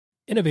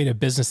innovative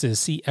businesses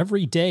see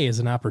every day as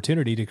an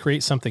opportunity to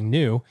create something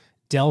new,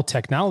 Dell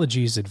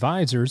Technologies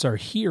advisors are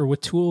here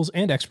with tools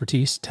and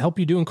expertise to help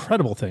you do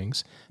incredible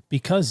things.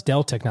 Because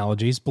Dell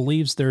Technologies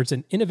believes there's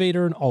an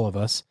innovator in all of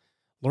us,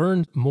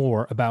 learn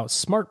more about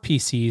smart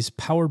PCs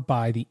powered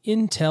by the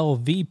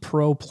Intel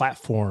vPro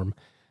platform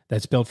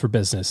that's built for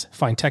business.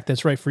 Find tech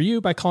that's right for you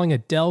by calling a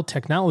Dell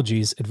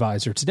Technologies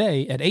advisor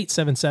today at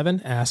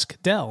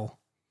 877-ASK-DELL.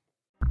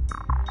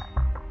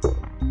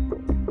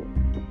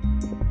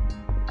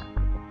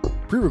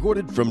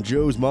 Pre-recorded from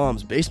Joe's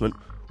mom's basement,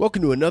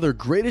 welcome to another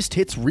Greatest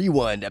Hits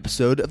Rewind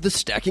episode of the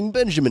Stacking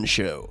Benjamin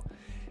Show.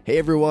 Hey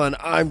everyone,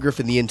 I'm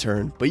Griffin the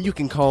Intern, but you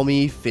can call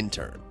me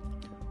Fintern.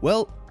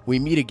 Well, we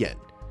meet again.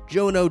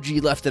 Joe and OG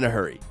left in a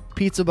hurry.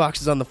 Pizza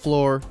boxes on the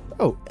floor.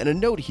 Oh, and a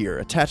note here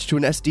attached to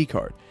an SD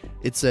card.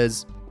 It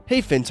says,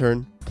 "Hey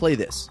Fintern, play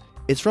this."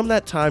 It's from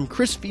that time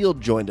Chris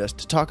Field joined us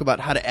to talk about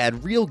how to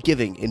add real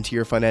giving into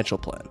your financial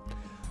plan.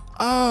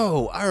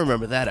 Oh, I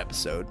remember that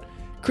episode.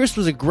 Chris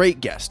was a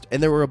great guest,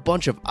 and there were a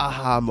bunch of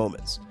aha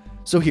moments.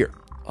 So here,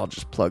 I'll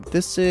just plug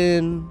this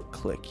in,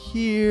 click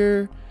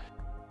here.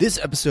 This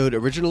episode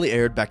originally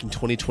aired back in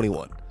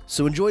 2021,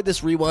 so enjoy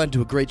this rewind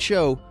to a great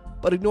show,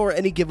 but ignore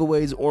any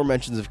giveaways or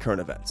mentions of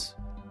current events.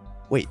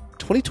 Wait,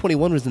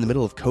 2021 was in the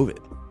middle of COVID.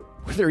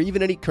 Were there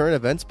even any current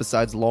events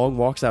besides long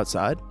walks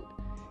outside?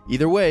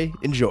 Either way,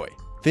 enjoy.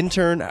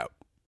 Fintern out.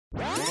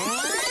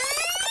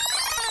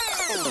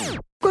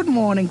 Good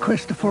morning,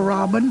 Christopher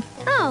Robin.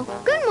 Oh,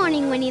 good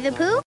morning, Winnie the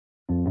Pooh.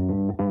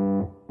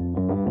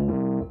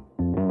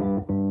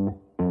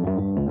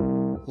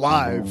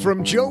 Live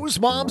from Joe's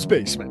mom's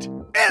basement,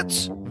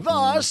 it's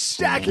the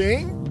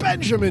Stacking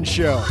Benjamin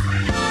Show.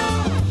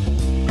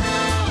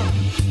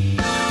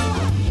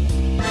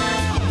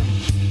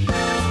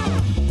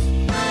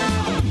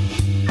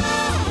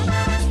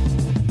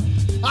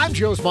 I'm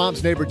Joe's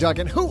mom's neighbor,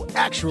 Duggan, who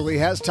actually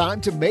has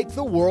time to make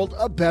the world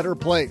a better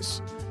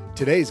place.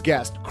 Today's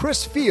guest,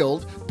 Chris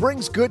Field,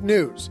 brings good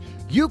news.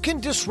 You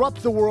can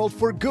disrupt the world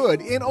for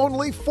good in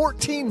only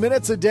 14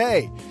 minutes a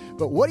day.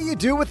 But what do you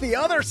do with the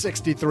other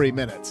 63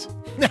 minutes?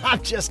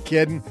 I'm just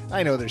kidding.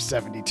 I know there's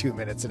 72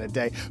 minutes in a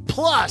day.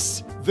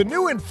 Plus, the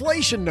new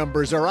inflation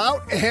numbers are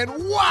out, and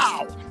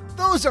wow,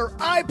 those are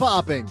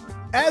eye-popping.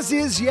 As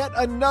is yet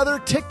another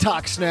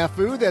TikTok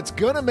snafu that's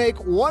gonna make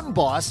one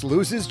boss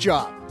lose his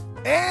job.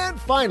 And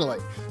finally,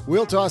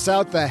 we'll toss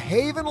out the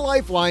Haven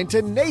Lifeline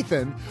to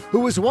Nathan, who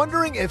was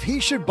wondering if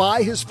he should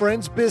buy his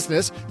friend's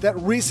business that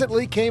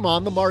recently came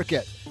on the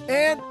market.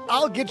 And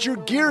I'll get your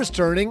gears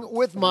turning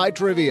with my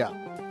trivia.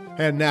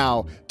 And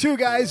now, two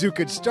guys who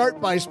could start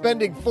by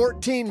spending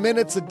 14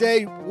 minutes a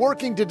day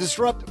working to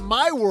disrupt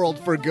my world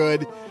for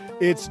good.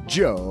 It's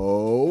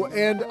Joe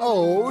and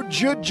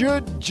O-G-G-G-G.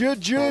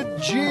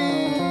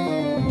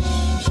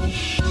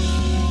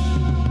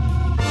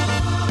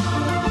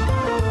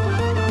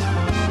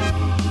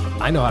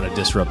 I know how to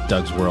disrupt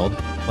Doug's world.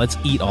 Let's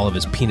eat all of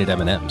his peanut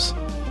M&Ms.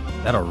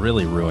 That'll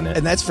really ruin it.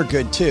 And that's for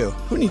good, too.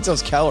 Who needs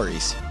those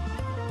calories?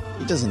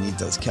 He doesn't need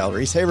those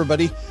calories. Hey,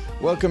 everybody.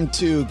 Welcome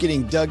to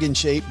Getting Doug in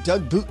Shape,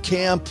 Doug Boot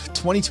Camp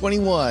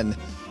 2021.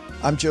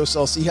 I'm Joe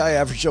Saul-Sehy,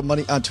 Average Joe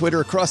Money on Twitter.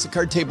 Across the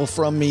card table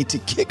from me to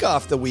kick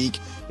off the week,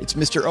 it's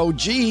Mr.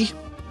 OG.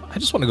 I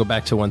just want to go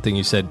back to one thing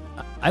you said.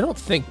 I don't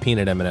think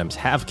peanut M&Ms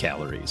have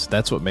calories.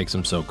 That's what makes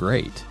them so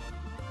great.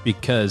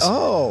 Because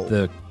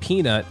the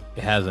peanut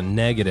has a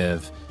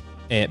negative,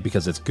 and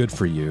because it's good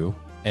for you,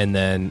 and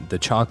then the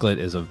chocolate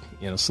is a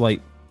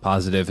slight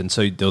positive, and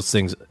so those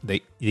things they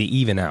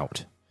even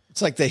out.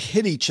 It's like they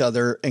hit each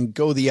other and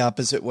go the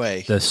opposite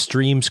way. The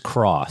streams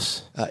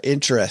cross.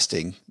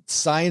 Interesting.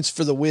 Science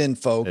for the win,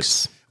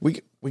 folks.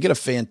 We got a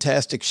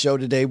fantastic show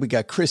today. We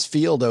got Chris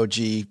Field, OG,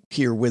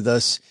 here with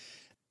us.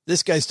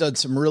 This guy's done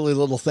some really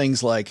little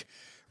things like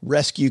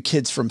rescue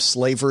kids from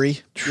slavery.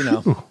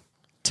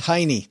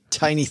 Tiny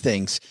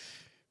things,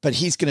 but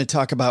he's going to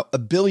talk about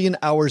 1 billion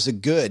hours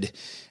of good.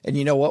 And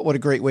you know what? What a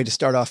great way to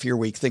start off your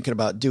week, thinking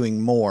about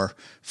doing more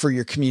for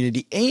your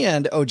community.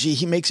 And OG,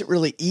 he makes it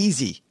really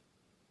easy.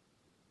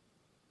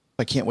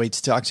 I can't wait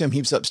to talk to him.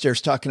 He's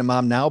upstairs talking to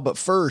mom now. But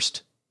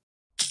first,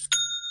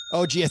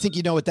 OG, I think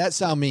you know what that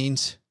sound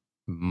means.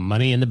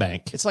 Money in the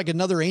bank. It's like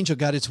another angel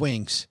got its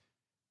wings.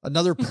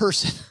 Another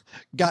person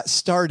got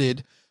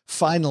started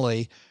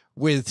finally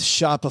with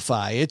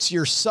Shopify. It's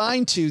your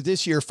sign to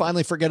this year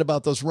finally forget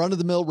about those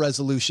run-of-the-mill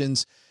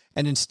resolutions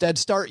and instead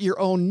start your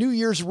own New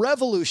Year's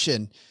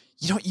revolution.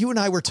 You and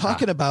I were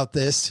talking about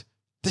this.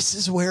 This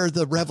is where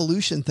the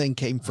revolution thing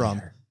came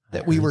from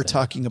that we were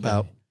talking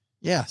about.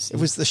 Yes, it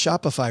was the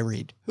Shopify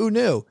read. Who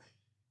knew?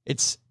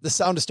 It's the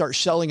sound to start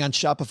shelling on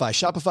Shopify.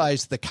 Shopify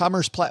is the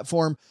commerce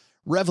platform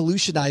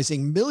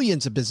revolutionizing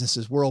millions of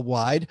businesses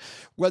worldwide,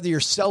 whether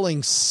you're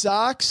selling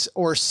socks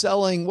or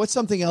selling, what's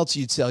something else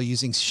you'd sell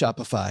using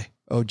Shopify,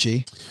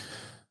 OG?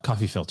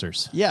 Coffee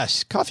filters.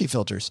 Yes, coffee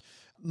filters.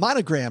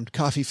 Monogrammed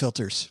coffee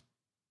filters.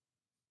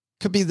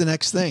 Could be the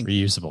next thing.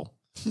 Reusable.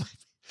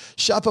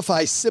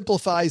 Shopify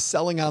simplifies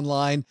selling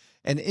online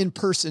and in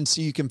person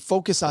so you can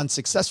focus on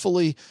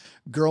successfully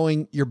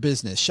growing your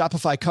business.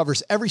 Shopify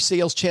covers every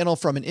sales channel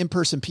from an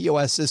in-person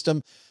POS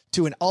system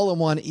to an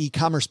all-in-one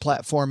e-commerce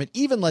platform. It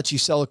even lets you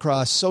sell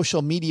across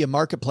social media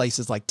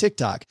marketplaces like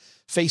TikTok,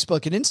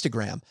 Facebook, and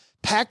Instagram.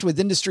 Packed with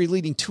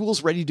industry-leading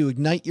tools ready to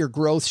ignite your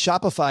growth,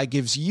 Shopify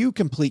gives you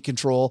complete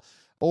control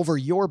over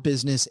your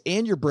business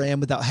and your brand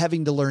without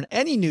having to learn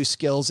any new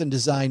skills in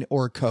design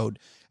or code.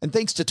 And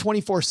thanks to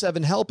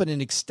 24/7 help and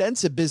an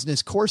extensive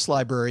business course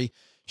library,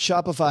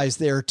 Shopify is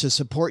there to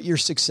support your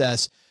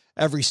success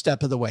every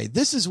step of the way.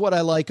 This is what I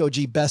like,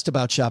 OG, best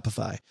about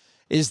Shopify,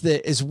 is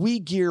that as we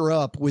gear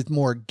up with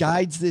more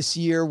guides this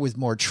year, with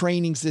more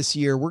trainings this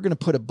year, we're going to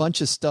put a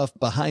bunch of stuff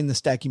behind the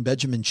Stacking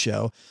Benjamin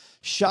show.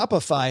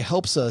 Shopify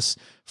helps us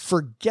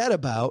forget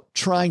about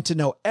trying to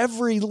know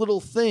every little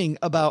thing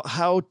about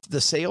how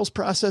the sales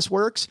process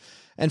works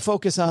and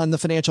focus on the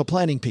financial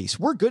planning piece.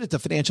 We're good at the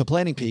financial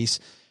planning piece.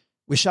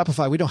 With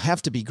Shopify, we don't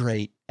have to be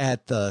great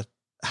at the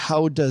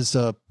what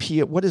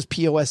does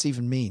POS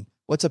even mean?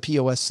 What's a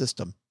POS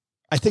system?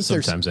 I think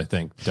I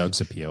think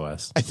Doug's a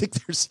POS. I think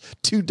there's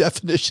two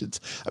definitions.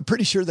 I'm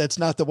pretty sure that's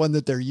not the one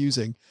that they're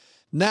using.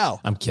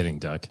 Now, I'm kidding,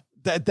 Doug.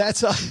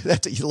 That's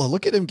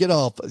look at him get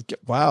all,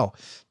 wow,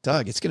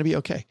 Doug, it's going to be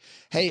okay.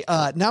 Hey,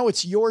 now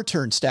it's your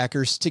turn,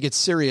 stackers, to get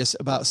serious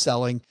about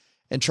selling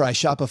and try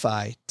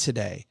Shopify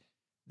today.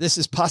 This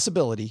is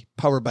Possibility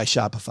powered by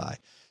Shopify.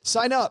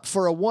 Sign up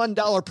for a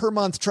 $1 per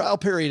month trial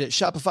period at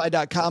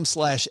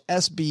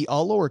shopify.com/SB,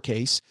 all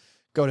lowercase.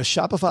 Go to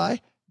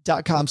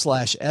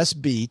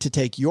shopify.com/SB to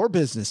take your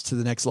business to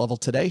the next level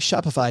today.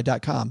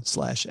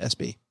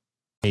 Shopify.com/SB.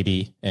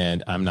 Maybe,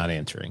 and I'm not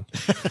answering.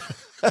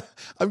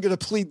 I'm going to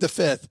plead the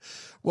fifth.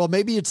 Well,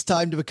 maybe it's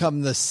time to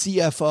become the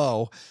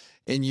CFO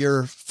in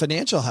your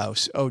financial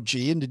house,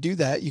 OG. And to do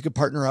that, you could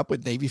partner up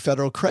with Navy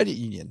Federal Credit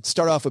Union.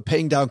 Start off with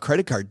paying down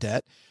credit card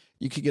debt.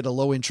 You could get a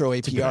low intro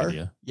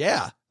APR.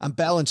 Yeah. On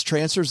balance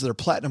transfers, their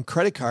platinum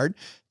credit card.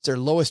 It's their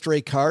lowest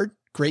rate card.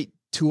 Great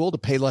tool to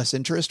pay less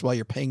interest while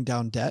you're paying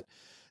down debt.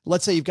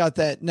 Let's say you've got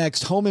that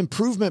next home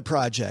improvement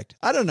project.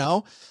 I don't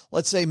know.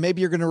 Let's say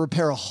maybe you're going to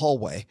repair a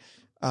hallway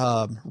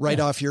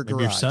off your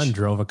garage. Your son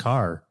drove a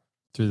car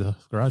through the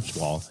garage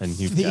wall and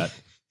you've got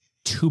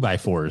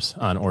 2x4s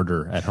on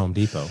order at Home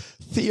Depot.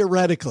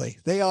 Theoretically,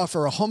 they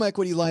offer a home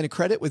equity line of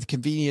credit with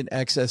convenient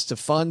access to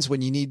funds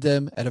when you need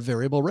them at a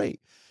variable rate.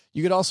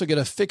 You could also get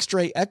a fixed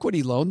rate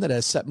equity loan that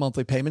has set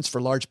monthly payments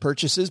for large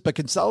purchases, but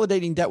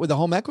consolidating debt with a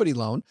home equity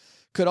loan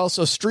could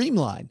also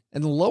streamline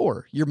and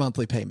lower your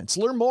monthly payments.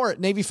 Learn more at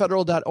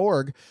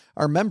NavyFederal.org.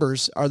 Our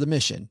members are the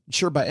mission.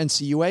 Insured by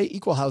NCUA,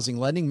 equal housing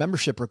lending,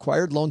 membership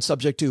required, loan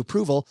subject to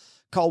approval.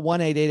 Call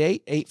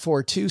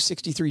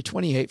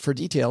 1-888-842-6328 for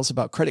details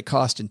about credit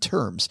cost and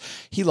terms.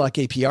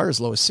 HELOC APR as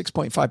low as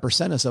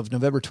 6.5% as of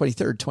November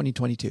 23rd,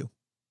 2022.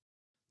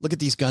 Look at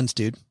these guns,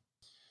 dude.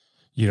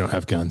 You don't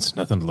have guns.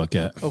 Nothing to look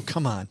at. Oh,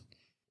 come on.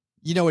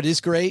 You know what is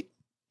great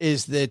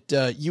is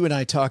that you and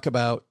I talk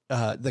about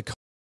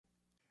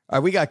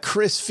we got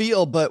Chris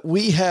Field, but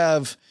we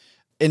have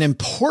an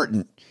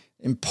important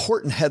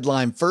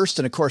headline first,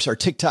 and of course our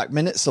TikTok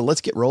minute. So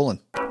let's get rolling.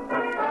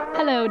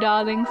 Hello,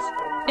 darlings.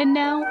 And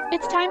now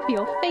it's time for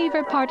your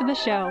favorite part of the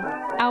show,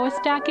 our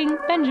Stacking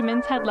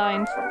Benjamin's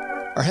headlines.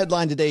 Our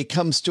headline today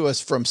comes to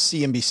us from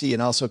CNBC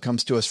and also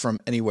comes to us from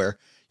anywhere.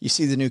 You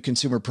see the new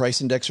Consumer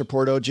Price Index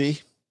report,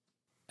 OG?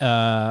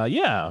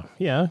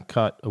 Yeah.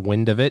 Caught a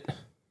wind of it.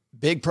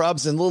 Big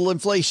probs and little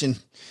inflation.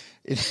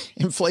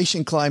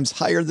 Inflation climbs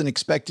higher than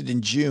expected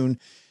in June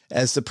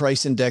as the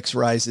price index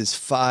rises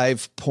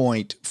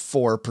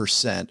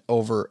 5.4%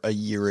 over a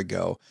year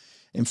ago.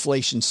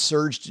 Inflation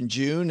surged in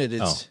June.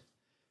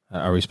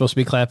 Are we supposed to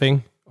be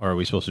clapping or are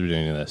we supposed to be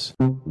doing this?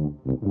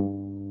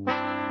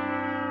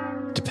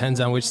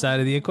 Depends on which side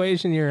of the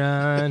equation you're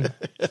on.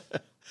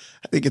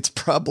 I think it's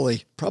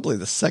probably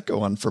the second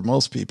one for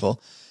most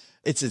people.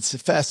 It's its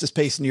fastest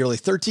pace in nearly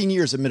 13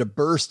 years amid a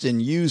burst in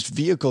used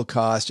vehicle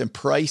cost and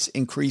price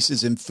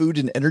increases in food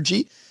and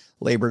energy.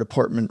 Labor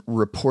Department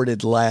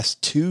reported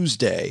last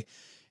Tuesday.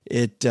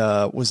 It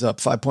was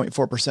up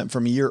 5.4%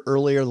 from a year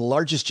earlier, the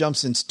largest jump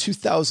since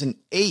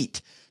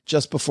 2008,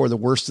 just before the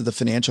worst of the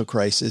financial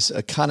crisis.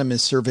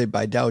 Economists surveyed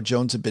by Dow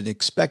Jones have been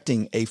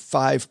expecting a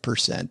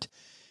 5%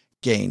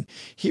 gain.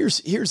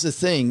 Here's the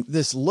thing.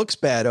 This looks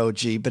bad,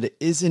 OG, but it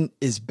isn't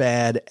as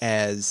bad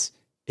as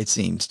it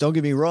seems. Don't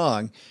get me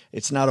wrong.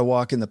 It's not a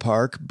walk in the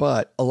park,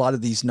 but a lot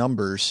of these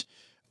numbers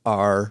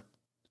are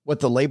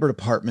what the Labor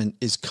Department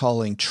is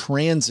calling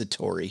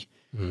transitory,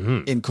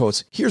 in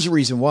quotes. Here's a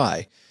reason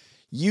why.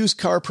 Used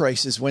car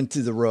prices went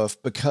through the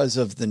roof because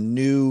of the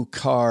new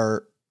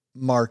car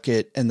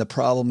market and the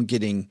problem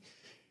getting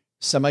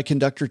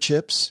semiconductor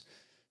chips.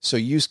 So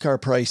used car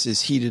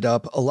prices heated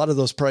up. A lot of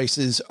those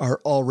prices are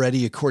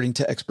already, according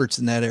to experts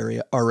in that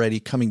area, already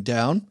coming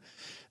down.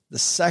 The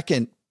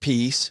second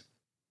piece,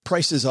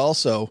 prices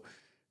also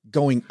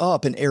going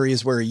up in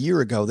areas where a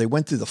year ago they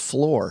went through the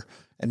floor.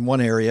 And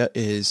one area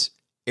is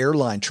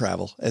airline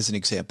travel, as an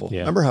example. Yeah.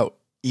 Remember how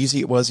easy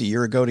it was a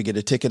year ago to get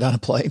a ticket on a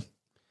plane?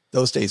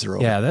 Those days are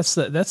over. Yeah, that's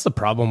the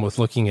problem with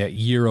looking at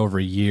year over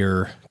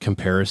year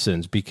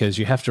comparisons, because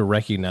you have to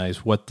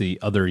recognize what the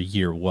other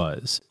year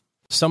was.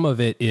 Some of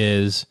it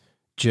is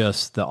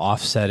just the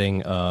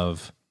offsetting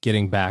of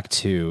getting back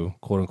to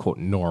quote unquote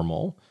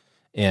normal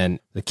and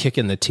the kick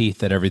in the teeth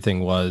that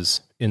everything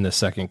was in the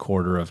second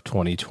quarter of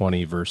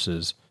 2020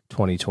 versus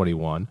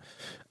 2021.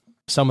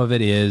 Some of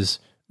it is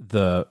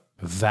the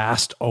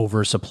vast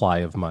oversupply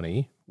of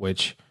money,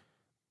 which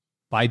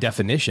by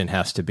definition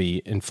has to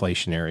be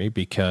inflationary,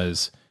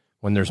 because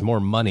when there's more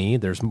money,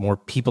 there's more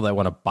people that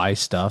want to buy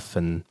stuff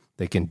and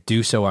they can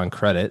do so on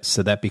credit.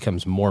 So that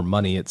becomes more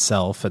money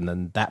itself. And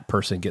then that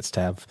person gets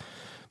to have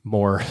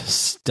more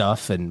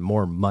stuff and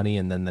more money.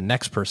 And then the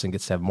next person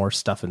gets to have more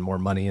stuff and more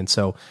money. And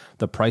so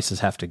the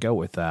prices have to go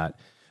with that.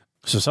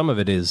 So some of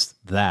it is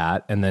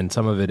that. And then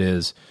some of it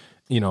is,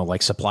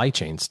 like supply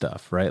chain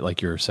stuff, right?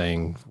 Like you're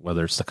saying,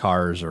 whether it's the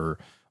cars or,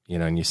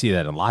 and you see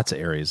that in lots of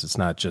areas. It's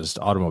not just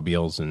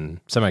automobiles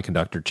and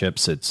semiconductor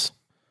chips. It's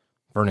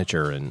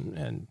furniture and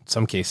in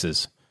some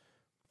cases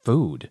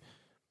food.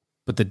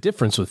 But the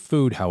difference with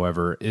food,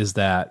 however, is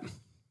that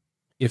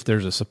if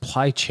there's a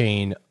supply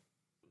chain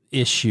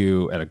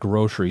issue at a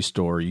grocery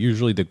store,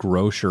 usually the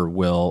grocer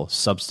will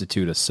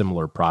substitute a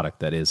similar product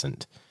that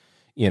isn't.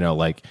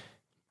 Like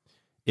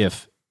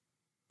if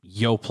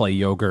Yoplait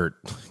yogurt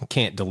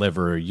can't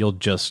deliver, you'll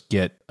just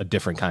get a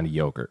different kind of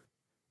yogurt.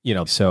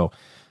 So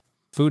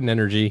food and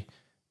energy,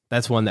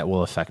 that's one that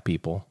will affect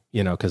people,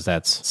 because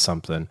that's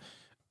something.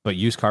 But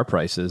used car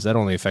prices, that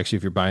only affects you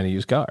if you're buying a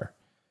used car.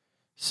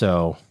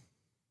 So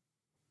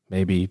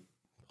maybe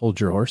hold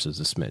your horses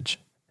a smidge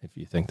if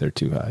you think they're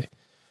too high.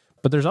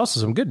 But there's also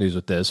some good news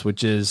with this,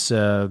 which is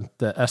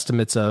the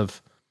estimates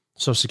of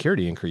Social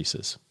Security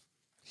increases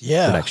for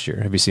next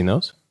year. Have you seen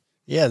those?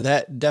 Yeah,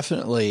 that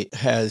definitely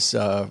has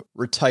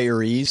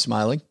retirees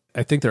smiling.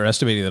 I think they're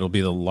estimating that it'll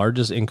be the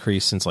largest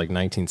increase since like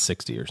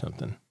 1960 or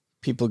something.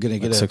 People going to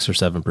get like 6 or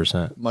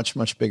 7%. Much,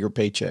 much bigger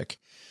paycheck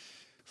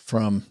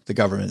from the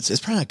government. It's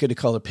probably not good to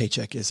call it a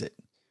paycheck, is it?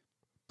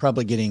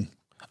 Probably getting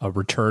a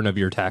return of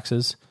your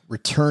taxes.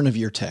 Return of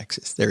your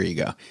taxes. There you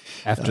go.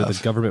 After the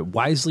government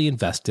wisely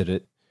invested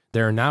it,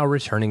 they're now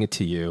returning it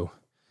to you.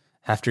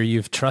 After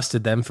you've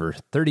trusted them for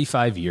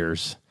 35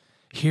 years,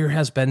 here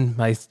has been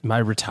my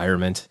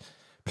retirement.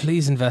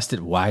 Please invest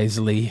it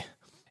wisely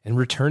and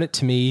return it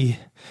to me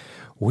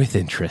with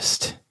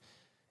interest.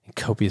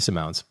 Copious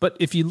amounts. But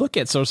if you look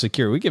at Social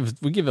Security,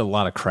 we give it a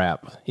lot of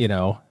crap,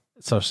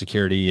 Social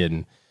Security,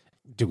 and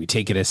do we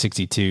take it at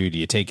 62? Do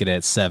you take it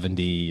at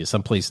 70?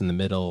 Someplace in the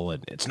middle,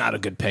 and it's not a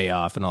good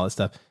payoff and all that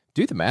stuff.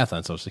 Do the math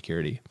on Social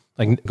Security.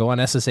 Like go on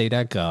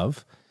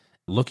SSA.gov,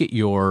 look at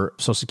your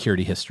Social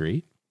Security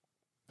history,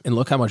 and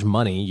look how much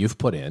money you've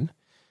put in,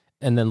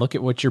 and then look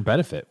at what your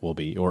benefit will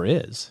be or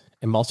is,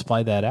 and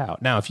multiply that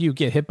out. Now, if you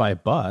get hit by a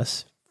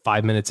bus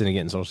 5 minutes into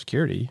getting Social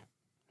Security,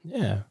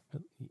 yeah,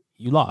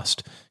 you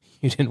lost.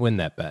 You didn't win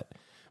that bet.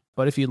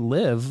 But if you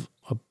live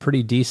a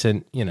pretty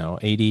decent,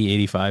 80,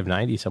 85,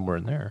 90, somewhere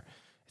in there,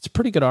 it's a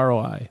pretty good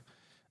ROI.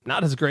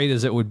 Not as great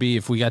as it would be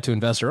if we got to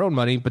invest our own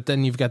money, but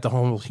then you've got the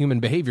whole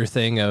human behavior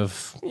thing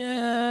of,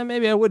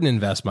 maybe I wouldn't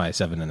invest my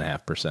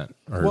 7.5%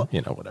 or,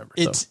 whatever.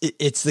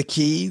 It's the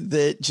key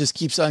that just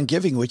keeps on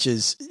giving, which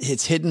is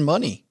it's hidden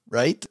money,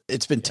 right?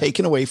 It's been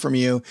taken away from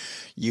you.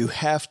 You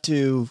have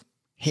to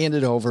hand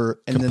it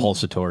over. And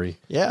compulsory.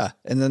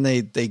 And then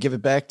they give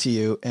it back to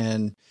you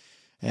and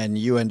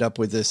you end up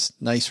with this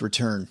nice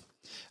return.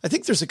 I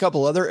think there's a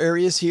couple other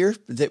areas here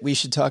that we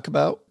should talk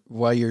about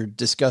while you're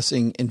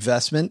discussing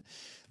investment.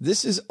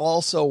 This is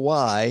also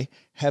why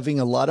having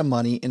a lot of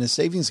money in a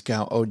savings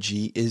account, OG,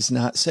 is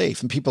not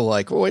safe. And people are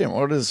like, well, wait a minute,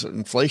 what does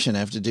inflation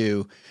have to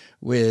do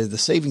with the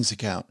savings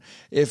account?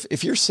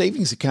 If your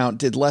savings account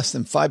did less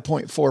than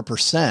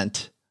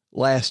 5.4%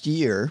 last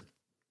year,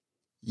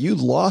 you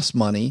lost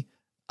money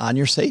on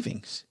your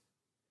savings.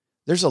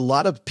 There's a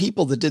lot of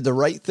people that did the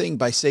right thing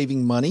by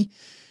saving money,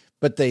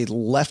 but they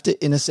left it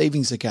in a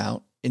savings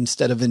account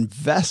instead of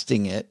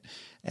investing it,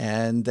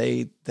 and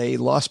they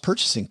lost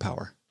purchasing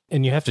power.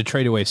 And you have to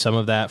trade away some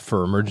of that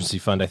for emergency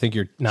fund. I think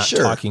you're not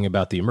talking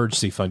about the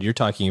emergency fund. You're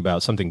talking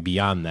about something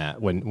beyond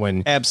that.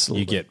 When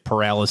Absolutely. You get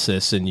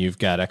paralysis and you've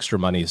got extra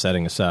money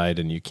setting aside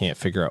and you can't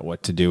figure out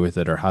what to do with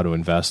it or how to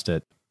invest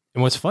it.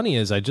 And what's funny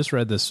is I just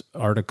read this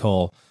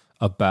article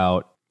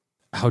about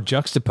how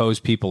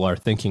juxtaposed people are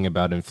thinking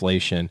about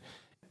inflation.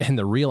 And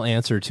the real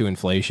answer to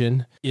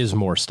inflation is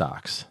more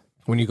stocks.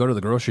 When you go to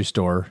the grocery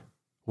store,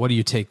 what do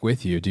you take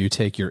with you? Do you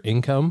take your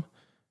income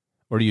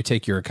or do you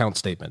take your account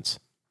statements?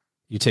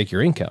 You take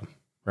your income,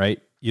 right?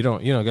 You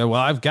don't go,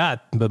 well, I've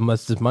got but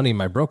much this money in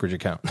my brokerage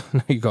account.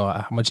 You go,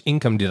 how much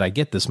income did I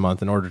get this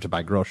month in order to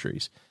buy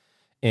groceries?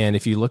 And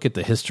if you look at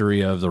the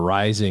history of the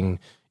rising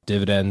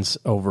dividends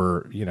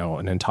over,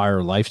 an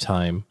entire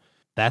lifetime,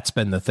 that's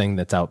been the thing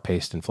that's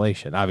outpaced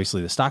inflation.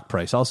 Obviously, the stock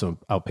price also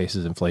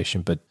outpaces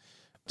inflation, but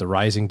the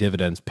rising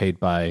dividends paid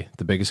by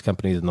the biggest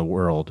companies in the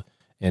world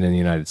and in the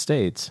United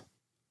States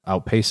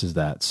outpaces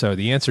that. So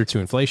the answer to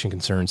inflation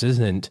concerns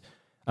isn't,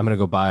 I'm going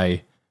to go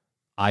buy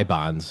I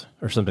bonds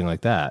or something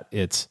like that.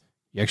 It's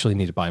you actually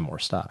need to buy more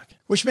stock.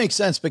 Which makes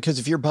sense, because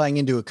if you're buying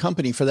into a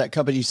company, for that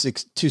company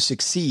to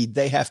succeed,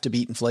 they have to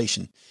beat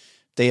inflation.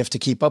 They have to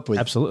keep up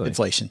with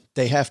inflation.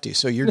 They have to.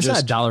 So it's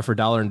not dollar for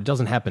dollar, and it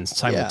doesn't happen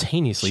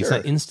simultaneously. Yeah, sure.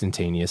 It's not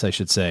instantaneous, I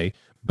should say.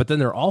 But then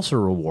they're also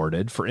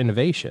rewarded for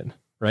innovation,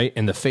 right?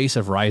 In the face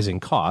of rising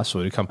costs,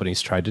 what do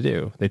companies try to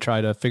do? They try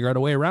to figure out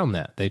a way around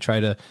that. They try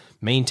to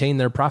maintain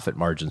their profit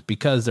margins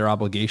because their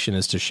obligation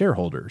is to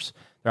shareholders.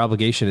 Their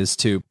obligation is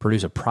to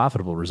produce a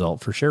profitable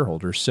result for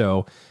shareholders.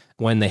 So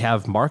when they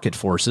have market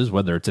forces,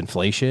 whether it's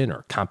inflation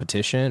or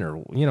competition or,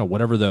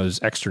 whatever those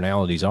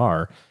externalities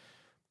are,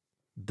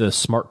 the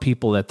smart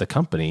people at the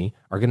company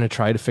are going to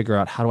try to figure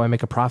out, how do I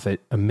make a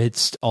profit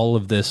amidst all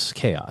of this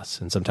chaos?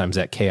 And sometimes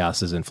that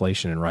chaos is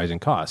inflation and rising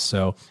costs.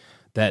 So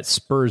that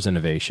spurs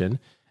innovation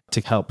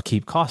to help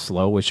keep costs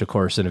low, which of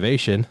course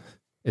innovation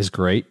is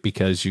great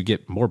because you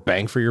get more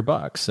bang for your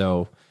buck.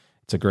 So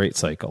it's a great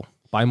cycle.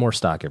 Buy more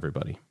stock,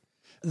 everybody.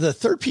 The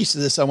third piece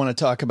of this I want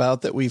to talk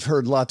about that we've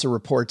heard lots of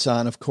reports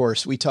on, of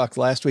course, we talked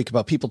last week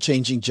about people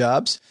changing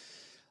jobs.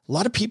 A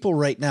lot of people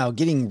right now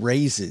getting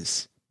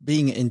raises,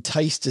 being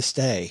enticed to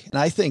stay.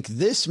 And I think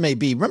this may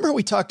be, remember how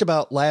we talked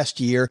about last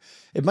year,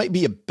 it might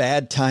be a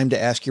bad time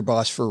to ask your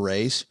boss for a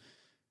raise.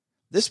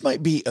 This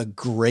might be a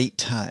great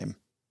time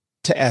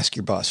to ask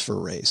your boss for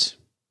a raise.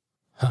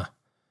 Huh.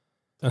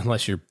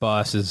 Unless your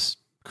boss is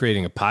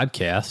creating a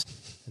podcast,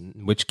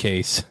 in which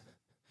case,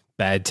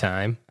 bad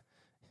time.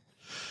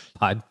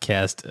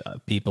 Podcast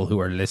people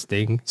who are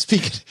listening.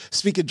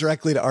 Speaking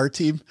directly to our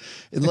team,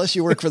 unless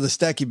you work for the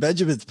Stacking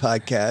Benjamins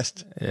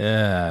podcast.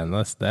 Yeah,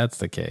 unless that's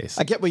the case.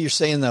 I get what you're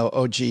saying, though,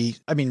 OG.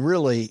 I mean,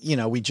 really,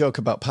 we joke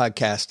about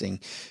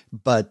podcasting,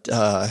 but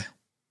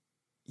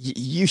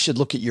you should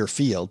look at your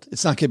field.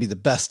 It's not going to be the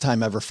best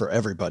time ever for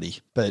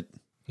everybody, but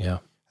yeah,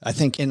 I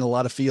think in a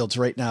lot of fields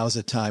right now is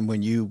a time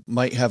when you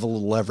might have a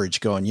little leverage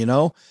going,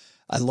 I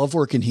love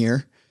working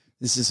here.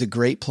 This is a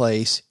great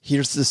place.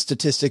 Here's the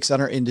statistics on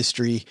our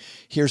industry.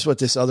 Here's what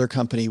this other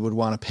company would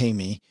want to pay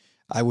me.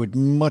 I would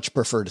much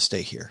prefer to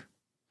stay here.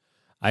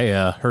 I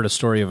heard a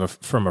story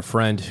from a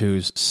friend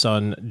whose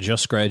son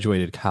just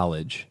graduated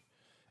college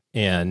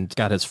and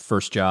got his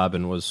first job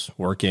and was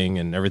working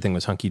and everything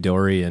was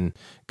hunky-dory, and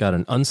got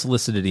an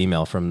unsolicited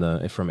email from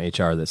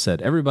HR that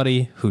said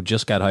everybody who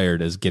just got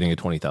hired is getting a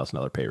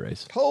 $20,000 pay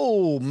raise.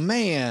 Oh,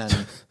 man.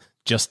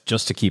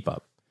 just to keep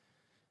up.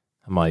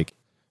 I'm like,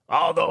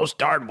 all those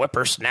darn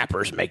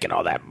whippersnappers making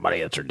all that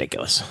money. That's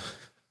ridiculous.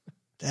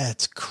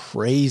 That's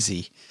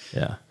crazy.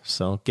 Yeah.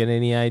 So get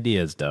any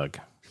ideas, Doug?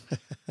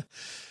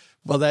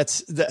 Well, I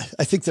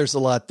think there's a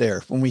lot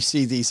there. When we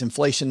see these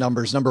inflation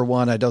numbers, number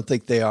one, I don't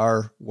think they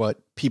are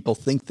what people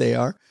think they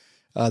are.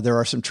 There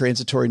are some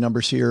transitory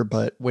numbers here,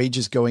 but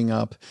wages going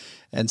up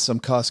and some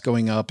costs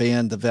going up,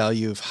 and the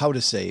value of how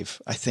to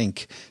save. I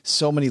think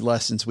so many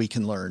lessons we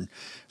can learn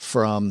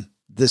from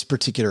this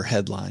particular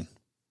headline.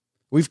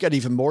 We've got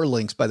even more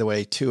links, by the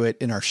way, to it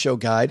in our show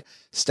guide,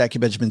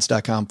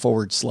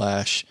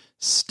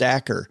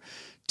 stackingbenjamins.com/stacker,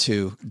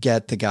 to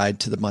get the guide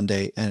to the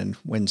Monday and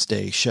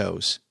Wednesday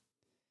shows.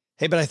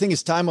 Hey, but I think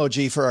it's time,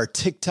 OG, for our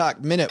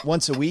TikTok Minute.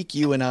 Once a week,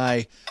 you and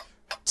I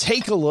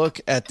take a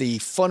look at the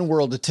fun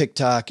world of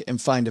TikTok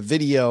and find a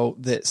video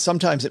that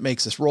sometimes it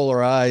makes us roll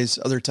our eyes,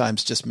 other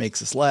times just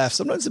makes us laugh,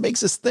 sometimes it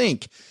makes us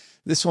think.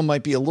 This one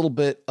might be a little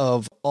bit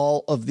of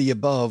all of the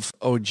above,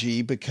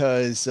 OG,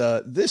 because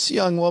this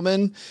young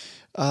woman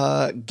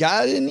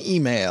got an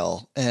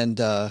email,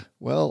 and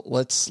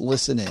let's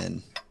listen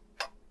in.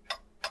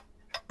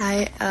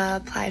 I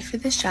applied for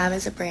this job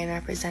as a brand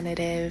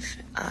representative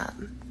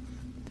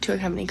to a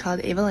company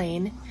called Ava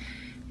Lane,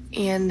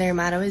 and their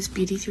motto is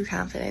beauty through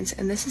confidence.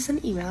 And this is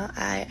an email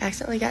I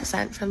accidentally got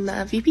sent from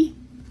the VP.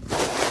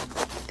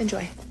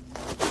 Enjoy.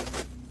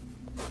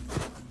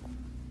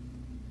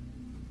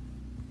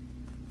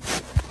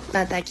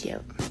 Not that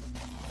cute.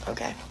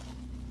 Okay.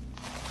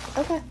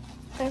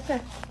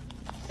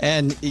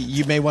 And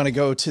you may want to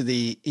go to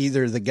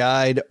either the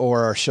guide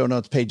or our show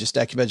notes page at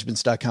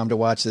stackingbenjamins.com to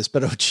watch this.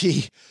 But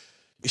she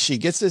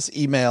gets this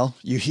email.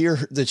 You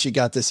hear that she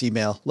got this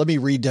email. Let me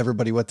read to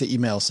everybody what the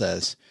email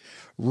says.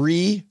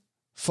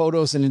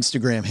 Photos and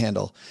Instagram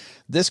handle.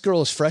 This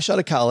girl is fresh out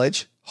of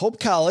college. Hope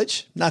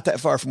College, not that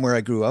far from where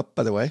I grew up,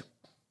 by the way.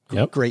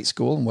 Yep. Great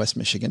school in West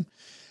Michigan.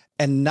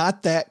 And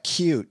not that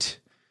cute.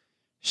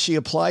 She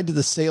applied to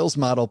the sales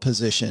model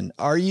position.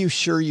 Are you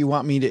sure you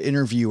want me to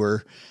interview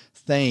her?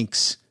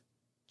 Thanks,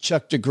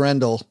 Chuck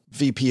DeGrendel,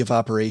 VP of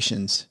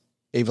Operations,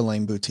 Ava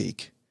Lane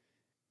Boutique.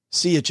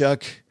 See you,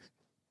 Chuck.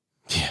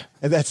 Yeah.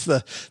 And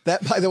that,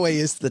 by the way,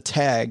 is the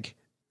tag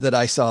that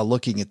I saw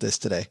looking at this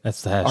today.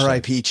 That's the hashtag.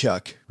 R.I.P.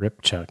 Chuck.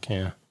 Rip Chuck,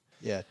 yeah.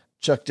 Yeah,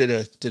 Chuck did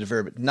a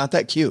very, not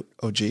that cute,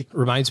 OG.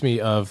 Reminds me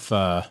of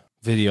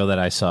video that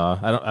I saw.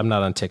 I'm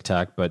not on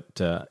TikTok, but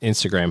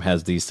Instagram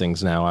has these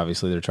things now.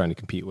 Obviously, they're trying to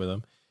compete with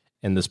them.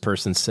 And this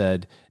person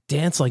said,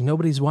 dance like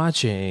nobody's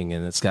watching.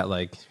 And it's got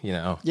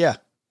yeah,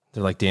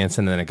 they're like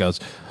dancing. And then it goes,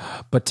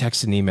 but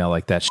text an email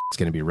like that shit's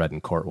going to be read in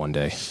court one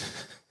day.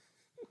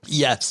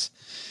 Yes.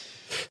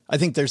 I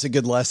think there's a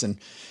good lesson.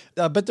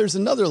 But there's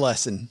another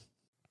lesson.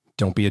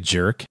 Don't be a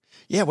jerk.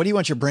 Yeah. What do you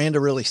want your brand to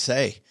really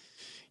say?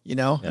 You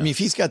know, I mean, if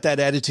he's got that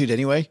attitude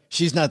anyway,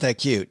 she's not that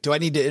cute. Do I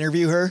need to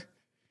interview her?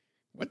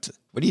 What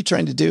are you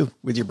trying to do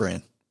with your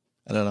brand?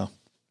 I don't know.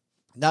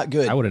 Not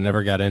good. I would have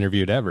never got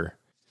interviewed ever.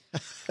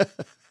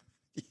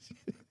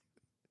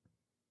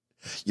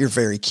 You're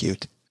very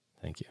cute.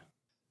 Thank you.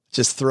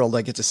 Just thrilled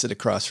I get to sit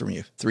across from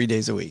you 3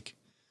 days a week.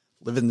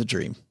 Living the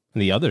dream.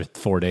 And the other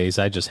 4 days,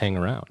 I just hang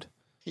around.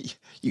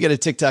 You got a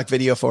TikTok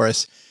video for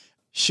us.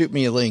 Shoot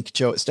me a link,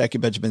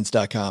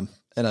 joe@stackingbenjamins.com.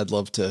 And I'd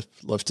love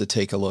to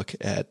take a look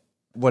at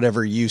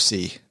whatever you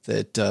see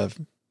that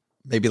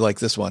maybe like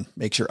this one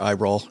makes your eye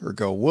roll or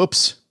go,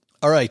 whoops.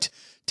 All right.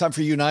 Time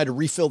for you and I to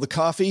refill the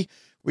coffee.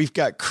 We've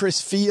got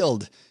Chris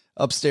Field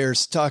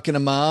upstairs talking to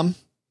Mom.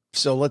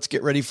 So let's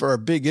get ready for our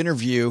big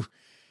interview.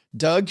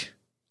 Doug,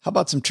 how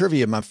about some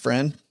trivia, my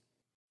friend?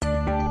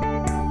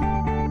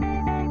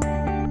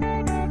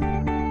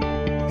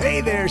 Hey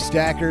there,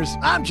 Stackers.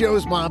 I'm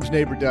Joe's mom's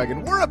neighbor, Doug,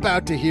 and we're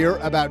about to hear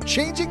about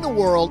changing the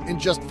world in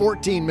just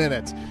 14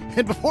 minutes.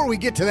 And before we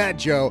get to that,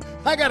 Joe,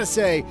 I gotta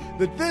say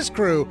that this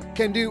crew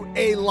can do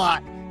a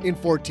lot in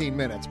 14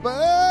 minutes,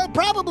 but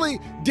probably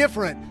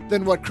different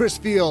than what Chris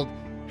Field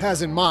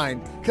has in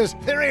mind, because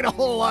there ain't a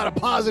whole lot of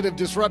positive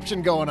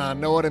disruption going on,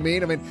 know what I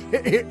mean? I mean,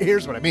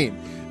 here's what I mean.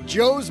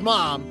 Joe's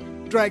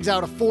mom drags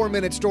out a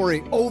 4-minute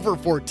story over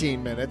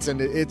 14 minutes,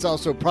 and it's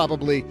also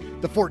probably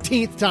the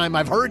 14th time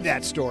I've heard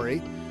that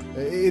story.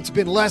 It's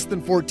been less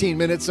than 14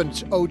 minutes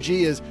since OG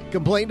has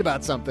complained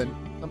about something.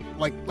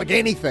 Like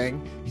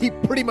anything, he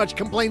pretty much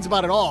complains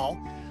about it all.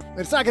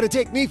 It's not going to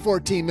take me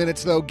 14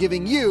 minutes, though,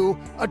 giving you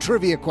a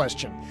trivia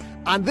question.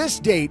 On this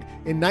date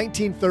in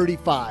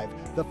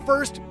 1935, the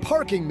first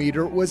parking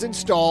meter was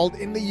installed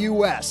in the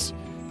U.S.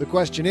 The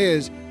question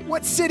is,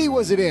 what city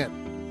was it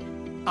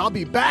in? I'll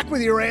be back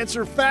with your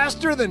answer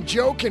faster than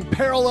Joe can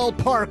parallel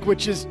park,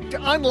 which is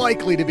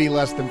unlikely to be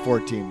less than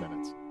 14 minutes.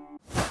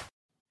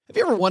 Have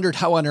you ever wondered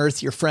how on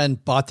earth your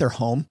friend bought their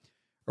home?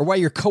 Or why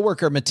your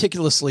coworker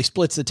meticulously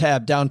splits the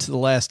tab down to the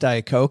last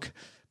Diet Coke?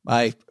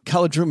 My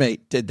college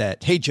roommate did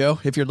that. Hey, Joe,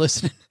 if you're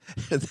listening,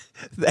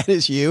 that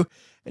is you.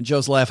 And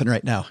Joe's laughing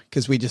right now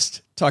because we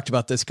just talked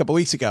about this a couple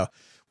weeks ago.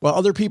 Well,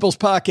 Other People's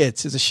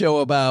Pockets is a show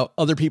about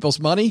other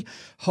people's money.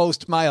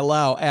 Host Maya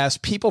Lau asks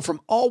people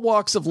from all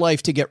walks of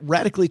life to get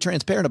radically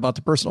transparent about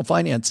their personal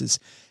finances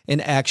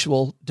in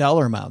actual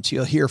dollar amounts.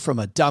 You'll hear from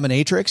a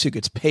dominatrix who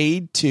gets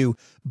paid to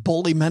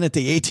bully men at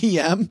the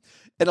ATM,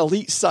 an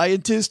elite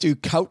scientist who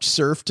couch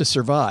surfed to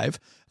survive,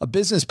 a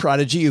business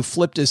prodigy who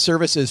flipped his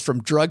services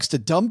from drugs to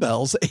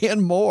dumbbells,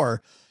 and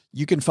more.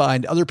 You can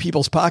find Other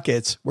People's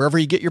Pockets wherever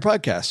you get your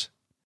podcasts.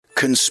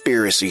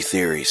 Conspiracy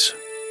theories,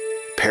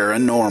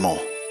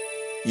 paranormal,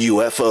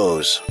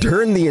 UFOs.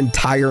 During the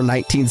entire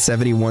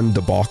 1971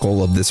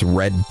 debacle of this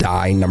red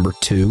dye number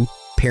 2,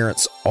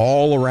 parents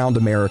all around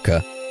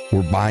America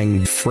were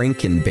buying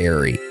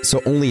Frankenberry.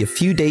 So only a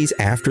few days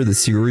after the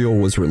cereal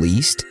was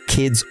released,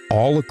 kids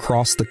all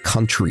across the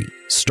country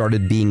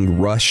started being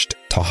rushed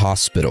to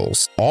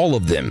hospitals. All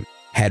of them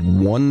had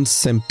one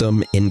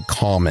symptom in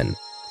common.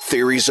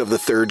 Theories of the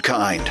Third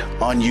Kind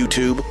on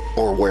YouTube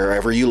or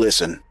wherever you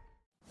listen.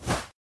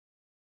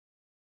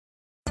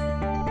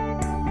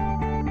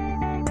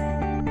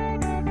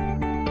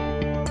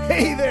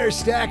 Hey there,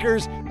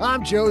 Stackers.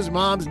 I'm Joe's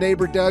mom's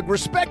neighbor, Doug,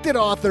 respected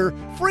author,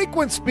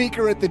 frequent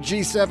speaker at the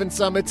G7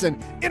 summits,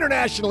 and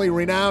internationally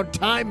renowned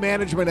time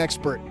management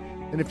expert.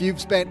 And if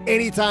you've spent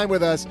any time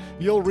with us,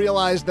 you'll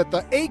realize that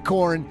the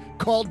acorn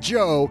called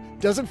Joe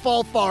doesn't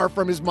fall far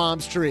from his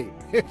mom's tree,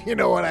 if you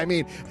know what I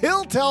mean.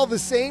 He'll tell the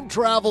same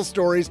travel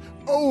stories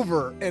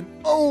over and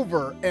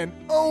over and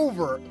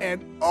over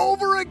and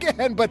over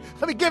again, but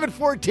let me give it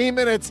 14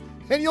 minutes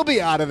and you'll be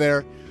out of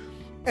there.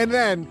 And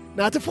then,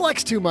 not to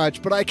flex too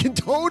much, but I can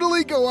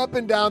totally go up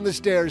and down the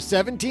stairs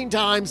 17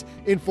 times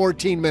in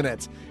 14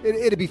 minutes.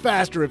 It'd be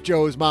faster if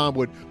Joe's mom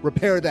would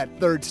repair that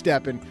third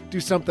step and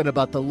do something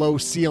about the low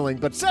ceiling.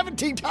 But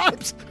 17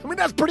 times, I mean,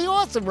 that's pretty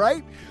awesome,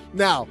 right?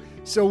 Now,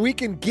 so we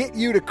can get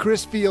you to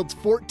Chris Field's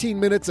 14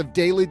 minutes of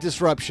daily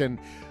disruption,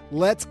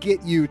 let's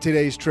get you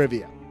today's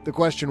trivia. The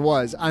question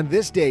was, on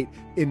this date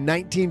in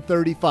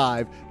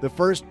 1935, the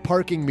first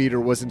parking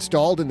meter was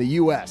installed in the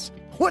U.S.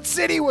 What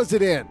city was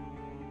it in?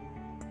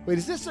 Wait,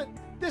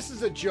 this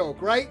is a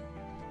joke, right?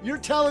 You're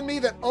telling me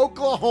that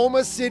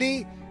Oklahoma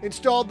City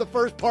installed the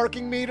first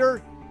parking meter?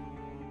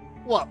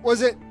 What,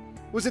 was it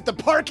the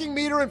parking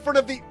meter in front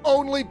of the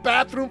only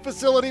bathroom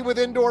facility with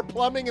indoor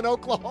plumbing in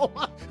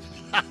Oklahoma?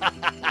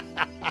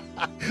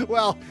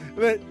 Well,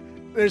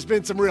 there's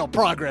been some real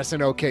progress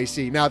in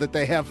OKC now that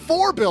they have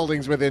 4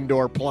 buildings with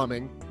indoor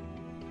plumbing.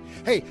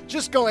 Hey,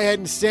 just go ahead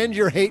and send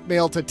your hate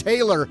mail to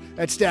Taylor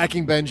at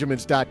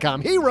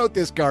stackingbenjamins.com. He wrote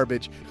this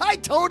garbage. I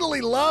totally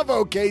love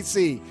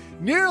OKC,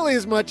 nearly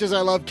as much as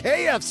I love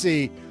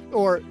KFC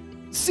or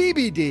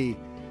CBD.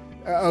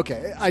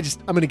 Okay, I'm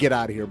going to get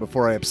out of here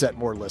before I upset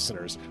more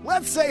listeners.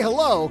 Let's say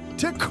hello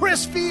to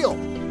Chris Field.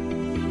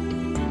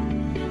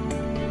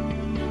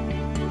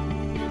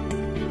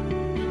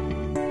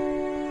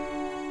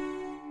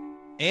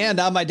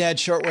 And on my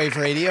dad's shortwave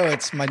radio,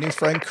 it's my new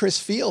friend, Chris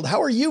Field.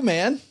 How are you,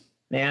 man?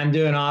 Man, I'm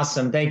doing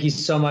awesome. Thank you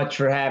so much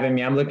for having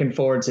me. I'm looking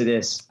forward to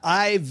this.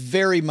 I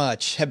very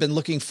much have been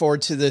looking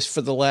forward to this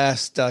for the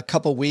last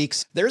couple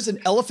weeks. There's an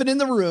elephant in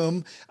the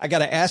room I got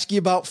to ask you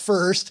about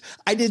first.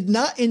 I did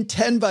not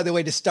intend, by the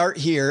way, to start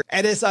here.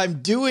 And as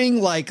I'm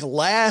doing like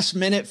last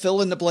minute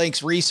fill in the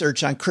blanks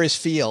research on Chris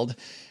Field,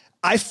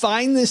 I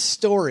find this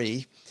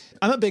story.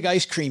 I'm a big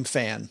ice cream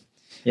fan.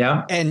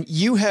 Yeah. And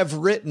you have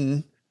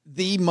written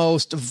the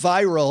most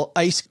viral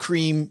ice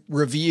cream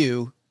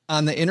review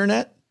on the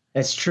internet.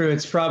 That's true.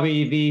 It's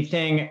probably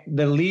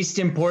the least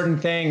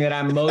important thing that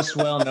I'm most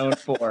well known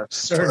for,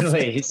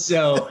 certainly.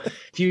 So a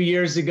few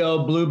years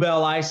ago,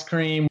 Bluebell Ice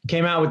Cream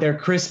came out with their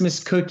Christmas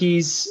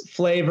cookies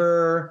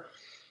flavor,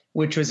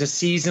 which was a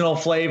seasonal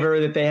flavor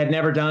that they had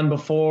never done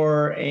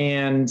before.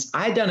 And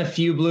I had done a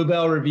few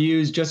Bluebell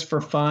reviews just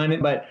for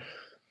fun, but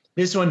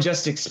this one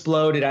just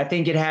exploded. I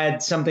think it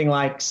had something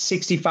like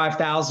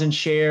 65,000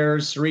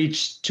 shares,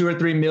 reached 2 or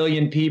 3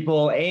 million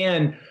people.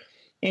 And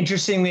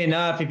interestingly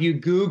enough, if you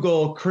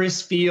Google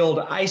Chris Field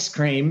ice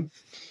cream,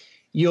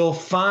 you'll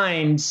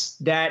find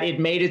that it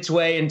made its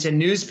way into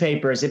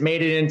newspapers. It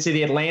made it into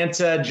the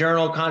Atlanta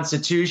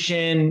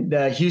Journal-Constitution,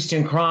 the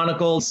Houston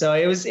Chronicle. So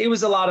it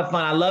was a lot of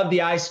fun. I love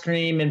the ice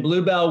cream, and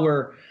Bluebell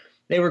were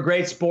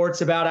great sports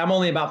about it. I'm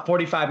only about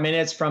 45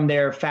 minutes from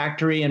their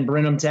factory in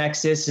Brenham,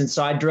 Texas. And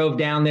so I drove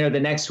down there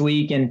the next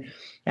week and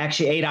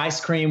actually ate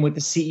ice cream with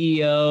the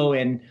CEO,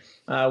 and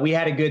we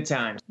had a good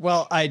time.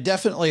 Well, I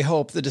definitely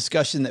hope the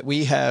discussion that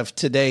we have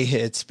today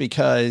hits,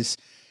 because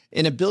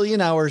in A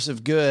Billion Hours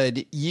of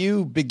Good,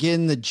 you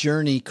begin the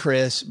journey,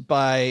 Chris,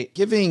 by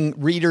giving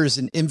readers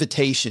an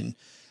invitation.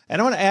 And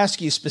I want to ask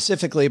you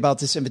specifically about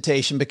this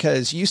invitation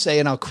because you say,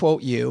 and I'll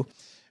quote you,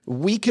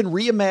 "We can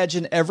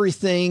reimagine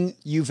everything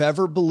you've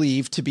ever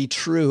believed to be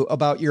true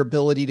about your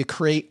ability to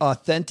create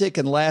authentic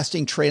and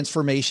lasting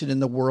transformation in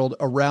the world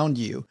around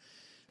you."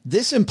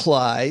 This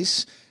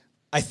implies,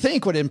 I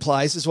think what it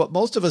implies is what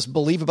most of us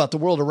believe about the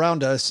world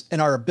around us,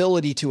 and our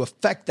ability to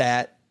affect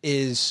that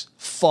is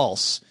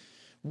false.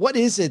 What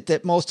is it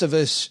that most of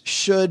us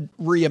should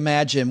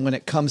reimagine when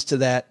it comes to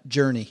that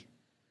journey?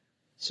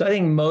 So I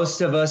think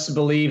most of us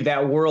believe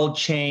that world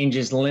change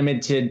is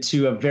limited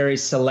to a very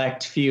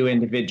select few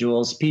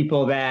individuals,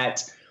 people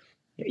that,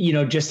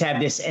 just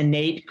have this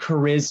innate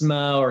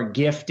charisma or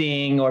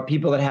gifting, or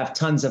people that have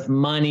tons of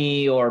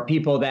money, or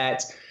people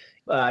that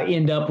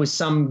end up with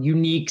some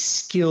unique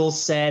skill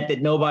set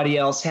that nobody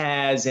else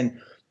has. And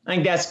I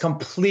think that's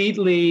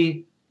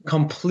completely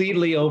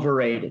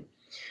overrated.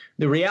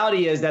 The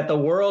reality is that the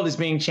world is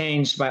being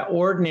changed by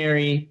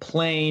ordinary,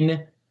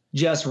 plain,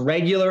 just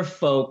regular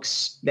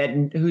folks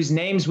whose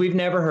names we've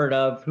never heard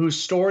of,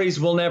 whose stories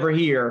we'll never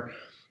hear,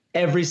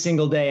 every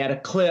single day at a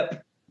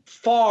clip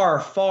far,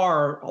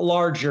 far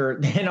larger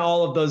than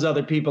all of those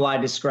other people I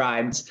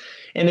described.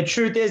 And the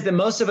truth is that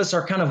most of us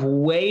are kind of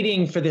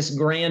waiting for this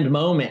grand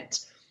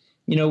moment.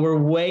 We're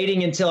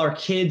waiting until our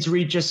kids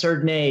reach a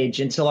certain age,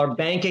 until our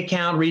bank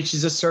account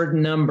reaches a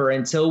certain number,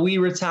 until we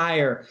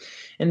retire.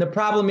 And the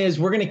problem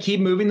is we're going to keep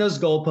moving those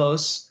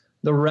goalposts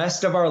the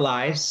rest of our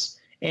lives.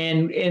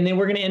 And then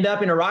we're going to end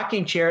up in a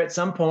rocking chair at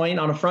some point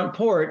on a front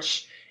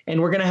porch,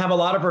 and we're going to have a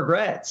lot of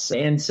regrets.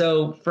 And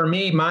so for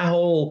me, my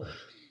whole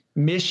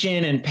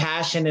mission and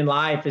passion in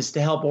life is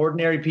to help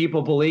ordinary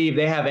people believe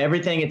they have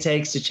everything it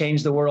takes to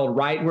change the world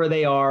right where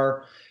they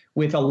are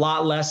with a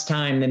lot less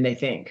time than they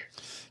think.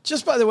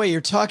 Just by the way,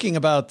 you're talking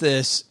about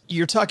this,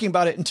 you're talking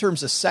about it in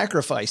terms of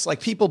sacrifice. Like,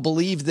 people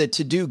believe that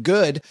to do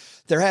good,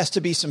 there has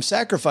to be some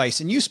sacrifice.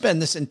 And you spend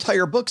this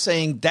entire book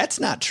saying that's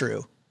not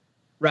true.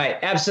 Right.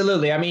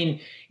 Absolutely. I mean,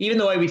 even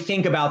the way we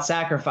think about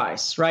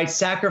sacrifice, right?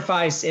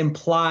 Sacrifice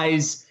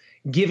implies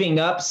giving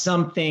up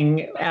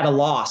something at a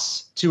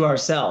loss to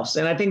ourselves.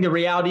 And I think the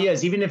reality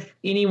is, even if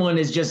anyone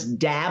has just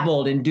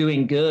dabbled in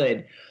doing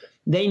good,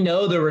 they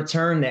know the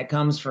return that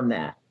comes from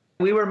that.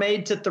 We were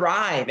made to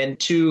thrive and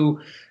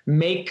to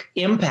make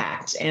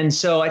impact. And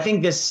so I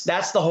think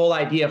that's the whole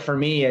idea for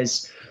me,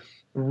 is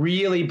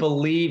really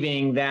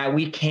believing that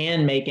we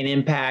can make an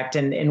impact.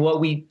 And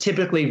what we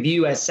typically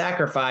view as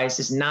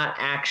sacrifice is not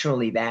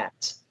actually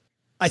that.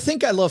 I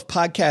think I love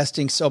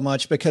podcasting so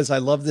much because I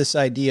love this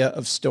idea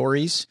of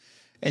stories.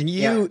 And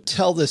you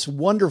tell this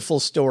wonderful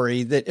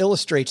story that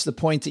illustrates the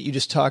point that you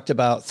just talked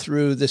about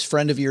through this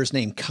friend of yours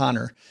named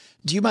Connor.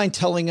 Do you mind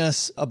telling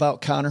us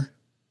about Connor?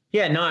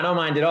 Yeah, no, I don't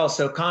mind at all.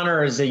 So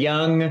Connor is a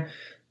young,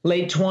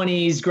 late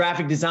 20s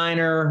graphic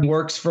designer,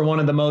 works for one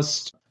of the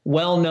most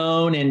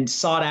well-known and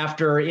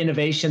sought-after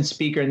innovation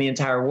speaker in the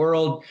entire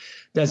world,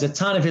 does a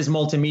ton of his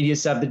multimedia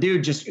stuff. The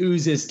dude just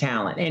oozes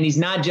talent. And he's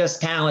not just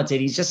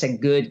talented, he's just a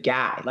good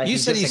guy. Like, you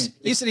said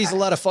he's a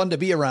lot of fun to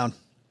be around.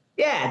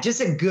 Yeah,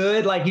 just a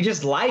good, you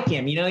just like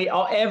him.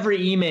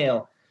 Every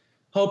email,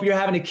 hope you're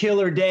having a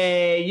killer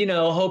day,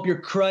 hope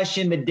you're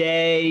crushing the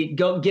day,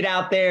 go get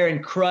out there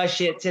and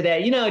crush it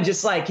today.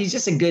 He's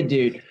just a good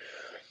dude.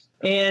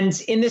 And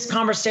in this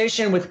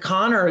conversation with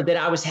Connor that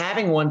I was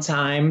having one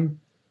time,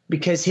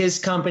 because his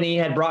company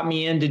had brought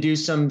me in to do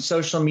some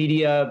social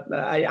media.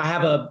 I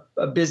have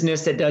a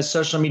business that does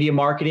social media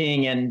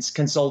marketing and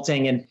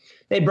consulting, and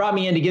they brought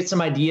me in to get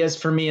some ideas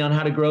for me on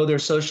how to grow their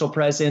social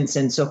presence.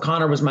 And so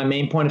Connor was my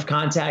main point of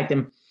contact.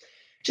 And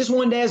just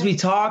one day as we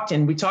talked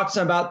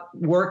some about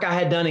work I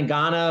had done in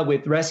Ghana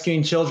with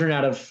rescuing children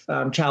out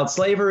of child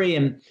slavery.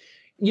 And,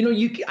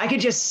 I could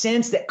just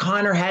sense that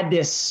Connor had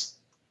this,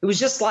 it was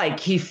just like,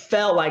 he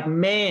felt like,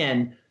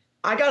 man,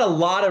 I got a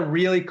lot of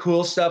really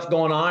cool stuff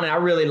going on and I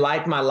really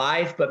like my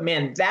life, but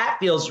man, that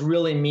feels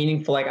really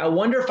meaningful. Like, I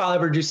wonder if I'll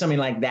ever do something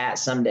like that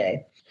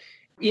someday.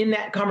 In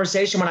that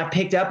conversation, when I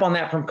picked up on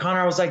that from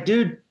Connor, I was like,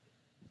 dude,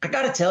 I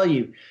got to tell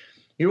you,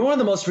 you're one of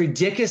the most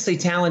ridiculously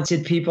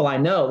talented people I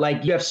know.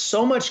 Like, you have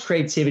so much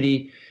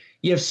creativity.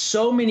 You have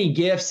so many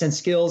gifts and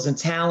skills and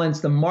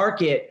talents. The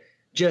market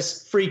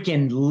just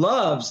freaking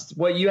loves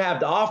what you have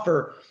to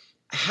offer.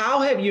 How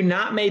have you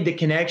not made the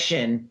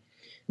connection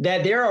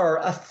that there are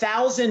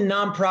 1,000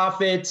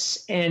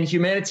 nonprofits and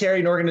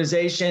humanitarian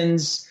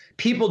organizations,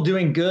 people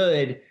doing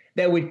good,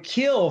 that would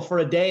kill for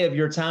a day of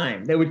your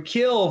time? They would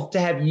kill to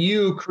have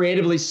you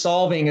creatively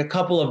solving a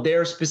couple of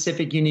their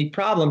specific unique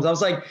problems. I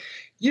was like,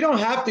 you don't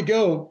have to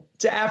go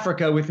to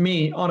Africa with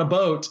me on a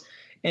boat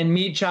and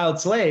meet child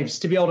slaves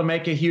to be able to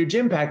make a huge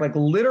impact. Like,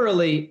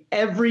 literally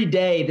every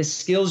day, the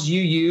skills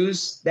you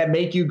use that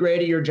make you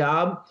great at your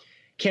job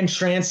can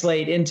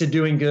translate into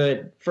doing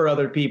good for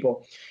other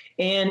people.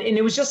 And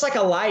it was just like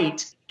a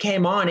light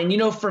came on.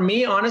 And, for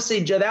me,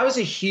 honestly, Joe, that was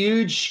a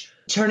huge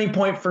turning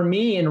point for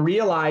me in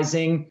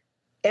realizing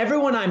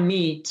everyone I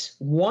meet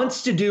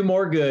wants to do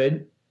more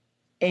good,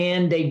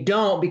 and they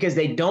don't, because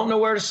they don't know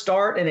where to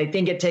start and they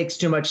think it takes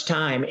too much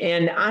time.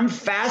 And I'm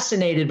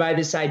fascinated by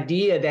this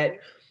idea that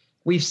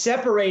we've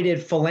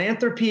separated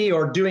philanthropy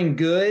or doing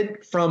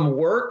good from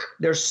work.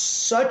 There's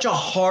such a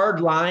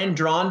hard line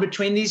drawn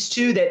between these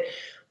two that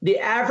the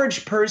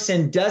average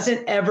person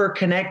doesn't ever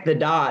connect the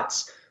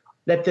dots,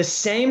 that the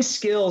same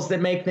skills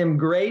that make them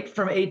great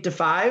from 8 to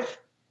 5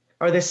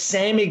 are the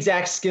same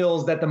exact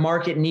skills that the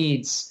market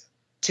needs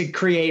to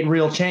create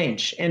real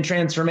change and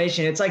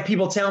transformation. It's like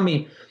people tell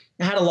me,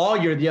 I had a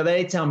lawyer the other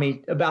day tell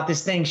me about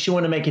this thing she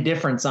wanted to make a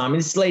difference on. I mean,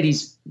 this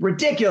lady's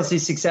ridiculously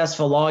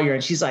successful lawyer.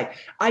 And she's like,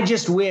 I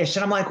just wish.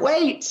 And I'm like,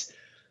 wait.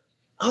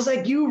 I was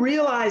like, you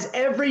realize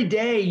every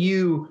day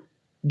you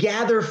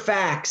gather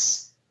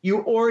facts, you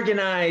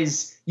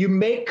organize, you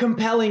make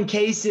compelling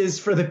cases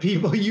for the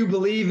people you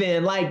believe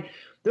in. Like,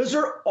 those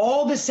are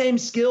all the same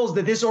skills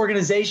that this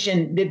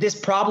organization, that this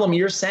problem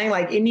you're saying,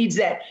 like, it needs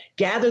that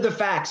gather the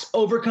facts,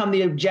 overcome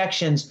the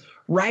objections,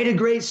 write a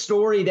great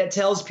story that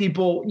tells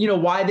people,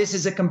 why this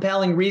is a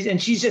compelling reason.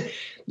 And she's just,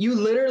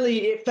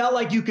 it felt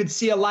like you could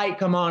see a light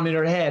come on in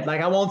her head.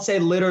 Like, I won't say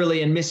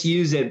literally and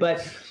misuse it,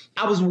 but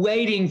I was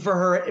waiting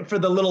for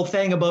the little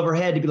thing above her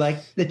head to be like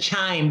the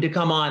chime to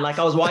come on. Like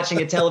I was watching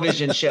a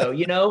television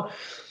show,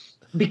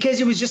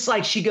 because it was just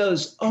like, she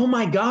goes, oh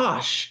my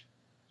gosh,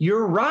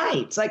 you're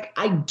right. It's like,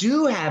 I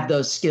do have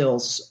those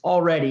skills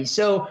already.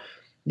 So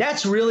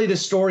that's really the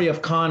story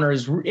of Connor,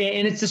 and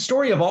it's the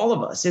story of all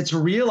of us. It's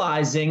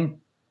realizing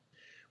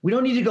we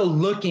don't need to go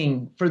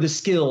looking for the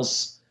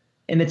skills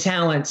and the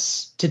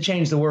talents to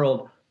change the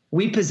world.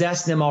 We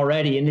possess them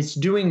already, and it's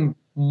doing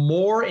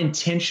more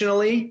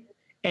intentionally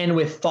and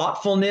with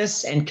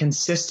thoughtfulness and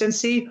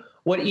consistency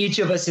what each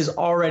of us is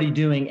already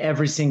doing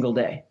every single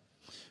day.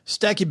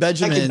 Stacking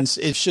Benjamins,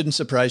 it shouldn't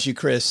surprise you,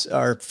 Chris.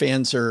 Our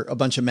fans are a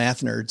bunch of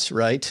math nerds,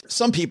 right?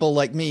 Some people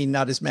like me,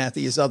 not as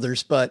mathy as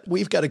others, but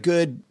we've got a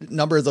good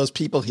number of those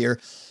people here.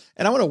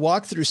 And I want to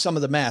walk through some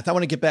of the math. I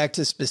want to get back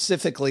to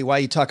specifically why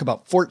you talk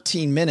about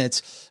 14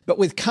 minutes. But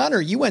with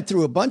Connor, you went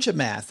through a bunch of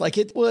math. Like,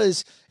 it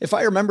was, if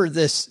I remember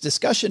this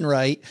discussion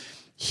right,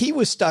 he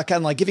was stuck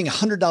on like giving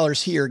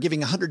 $100 here,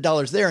 giving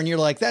 $100 there. And you're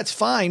like, that's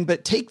fine,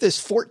 but take this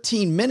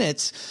 14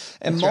 minutes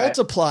and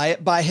multiply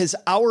it by his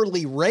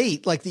hourly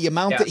rate, like the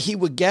amount that he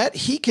would get.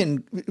 He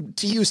can,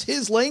 to use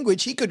his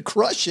language, he could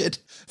crush it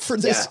for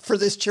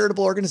this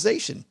charitable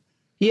organization.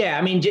 Yeah,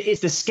 I mean,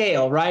 it's the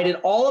scale, right? And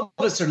all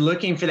of us are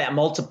looking for that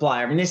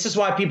multiplier. I mean, this is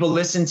why people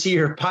listen to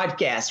your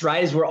podcast,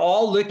 right? Is we're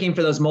all looking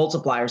for those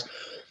multipliers.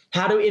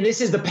 And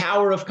this is the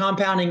power of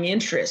compounding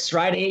interest,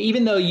 right?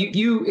 Even though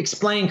you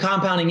explain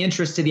compounding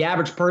interest to the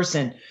average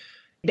person,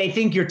 they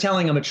think you're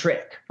telling them a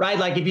trick, right?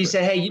 Like if you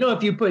say, hey,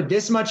 if you put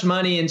this much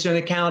money into an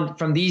account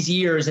from these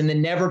years and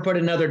then never put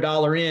another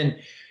dollar in,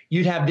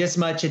 you'd have this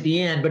much at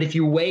the end. But if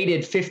you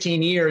waited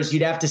 15 years,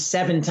 you'd have to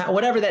 7 times,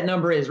 whatever that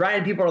number is, right?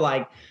 And people are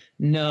like,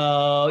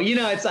 no,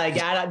 it's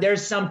like,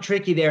 there's some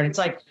tricky there. And it's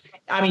like,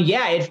 I mean,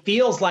 yeah, it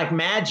feels like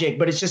magic,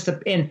 but it's just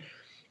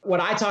what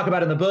I talk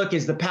about in the book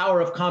is the power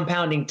of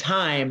compounding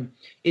time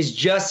is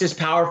just as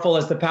powerful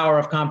as the power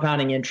of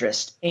compounding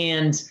interest.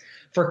 And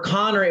for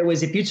Connor, it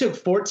was, if you took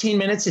 14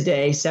 minutes a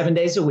day, 7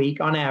 days a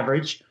week on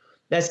average,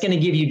 that's going to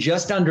give you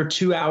just under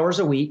 2 hours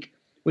a week,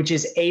 which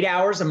is 8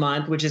 hours a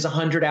month, which is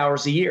 100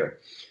 hours a year.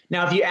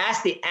 Now, if you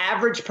ask the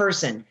average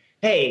person,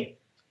 hey,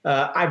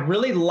 I'd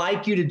really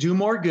like you to do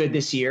more good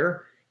this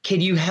year. Can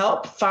you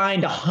help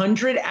find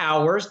 100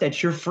 hours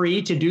that you're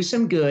free to do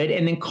some good,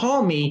 and then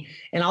call me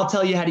and I'll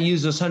tell you how to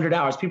use those 100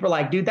 hours. People are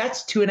like, dude,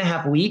 that's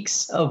 2.5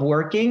 weeks of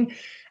working.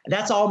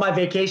 That's all my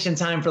vacation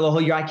time for the whole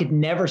year. I could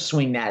never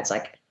swing that. It's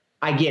like,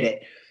 I get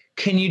it.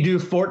 Can you do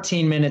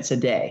 14 minutes a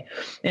day?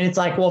 And it's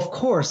like, well, of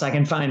course I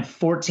can find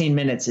 14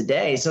 minutes a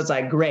day. So it's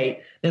like,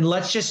 great. Then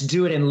let's just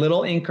do it in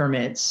little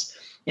increments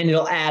and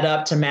it'll add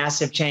up to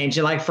massive change.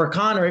 And like for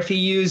Connor, if he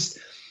used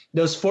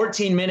those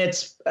 14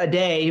 minutes a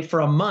day for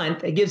a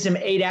month, it gives him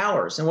 8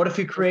 hours. And what if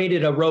he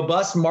created a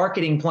robust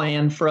marketing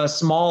plan for a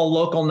small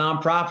local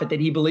nonprofit that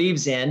he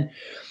believes in,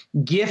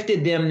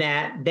 gifted them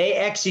that, they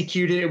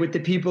executed it with the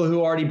people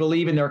who already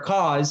believe in their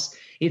cause?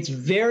 It's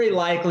very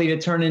likely to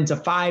turn into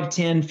 $5,000,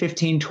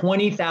 $10,000,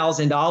 $15,000,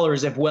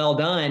 $20,000 if well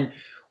done.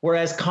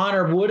 Whereas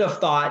Connor would have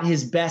thought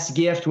his best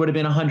gift would have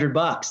been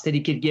 $100 that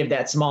he could give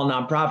that small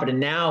nonprofit. And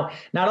now,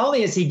 not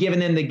only has he given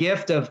them the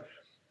gift of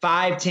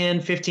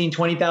 $5,000, $10,000,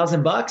 $15,000,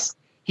 $20,000,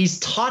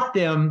 he's taught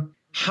them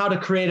how to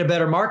create a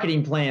better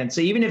marketing plan.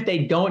 So even if they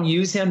don't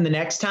use him the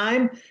next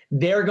time,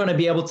 they're going to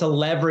be able to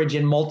leverage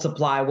and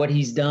multiply what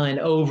he's done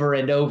over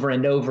and over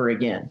and over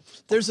again.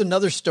 There's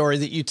another story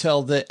that you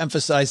tell that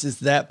emphasizes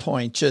that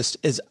point. Just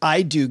as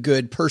I do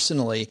good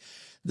personally,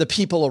 the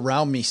people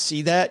around me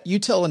see that. You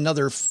tell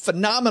another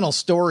phenomenal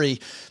story,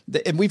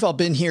 and we've all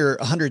been here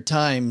 100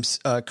 times,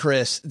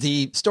 Chris,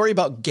 the story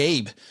about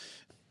Gabe.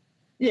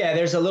 Yeah,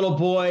 there's a little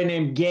boy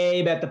named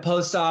Gabe at the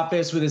post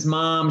office with his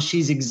mom.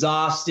 She's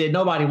exhausted.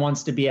 Nobody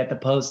wants to be at the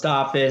post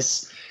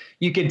office.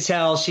 You can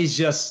tell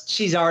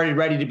she's already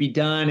ready to be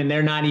done, and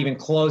they're not even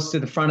close to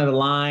the front of the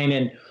line.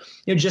 And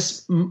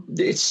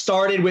it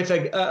started with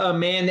a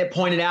man that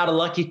pointed out a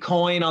lucky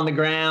coin on the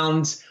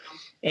ground,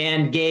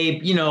 and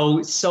Gabe,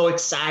 so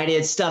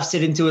excited, stuffs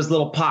it into his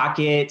little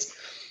pocket,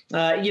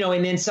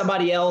 and then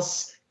somebody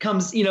else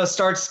comes,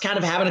 starts kind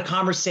of having a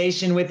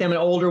conversation with him, an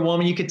older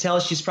woman. You could tell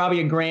she's probably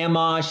a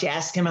grandma. She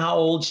asks him how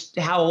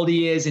old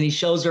he is, and he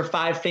shows her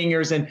 5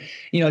 fingers, and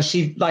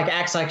she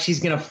acts like she's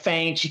gonna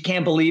faint. She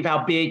can't believe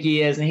how big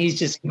he is, and he's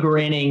just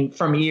grinning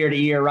from ear to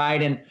ear,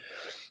 right? And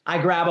I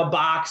grab a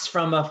box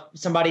from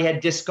somebody had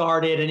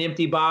discarded an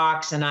empty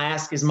box, and I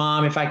ask his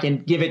mom if I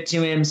can give it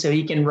to him so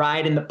he can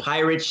ride in the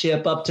pirate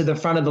ship up to the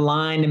front of the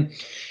line.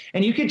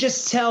 And you could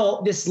just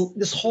tell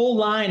this whole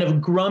line of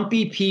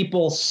grumpy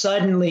people,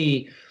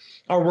 suddenly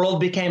our world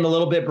became a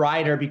little bit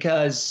brighter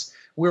because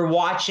we're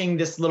watching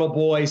this little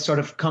boy sort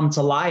of come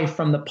to life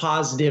from the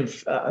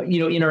positive,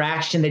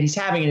 interaction that he's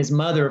having. And his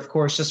mother, of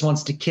course, just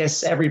wants to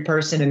kiss every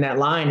person in that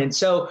line. And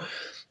so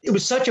it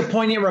was such a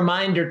poignant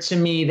reminder to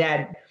me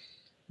that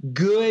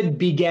good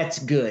begets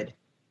good,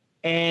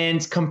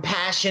 and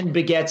compassion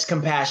begets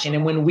compassion.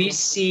 And when we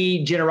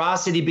see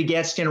generosity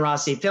begets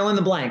generosity, fill in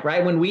the blank,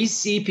 right? When we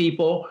see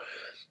people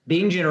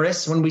being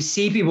generous, when we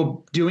see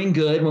people doing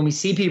good, when we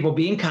see people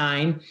being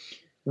kind,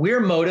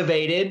 we're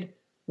motivated,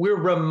 we're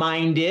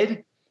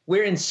reminded,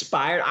 we're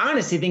inspired. I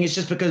honestly think it's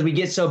just because we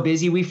get so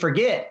busy, we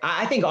forget.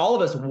 I think all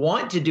of us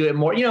want to do it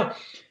more.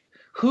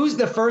 Who's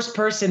the first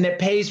person that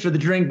pays for the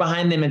drink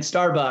behind them at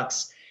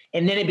Starbucks,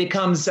 and then it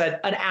becomes an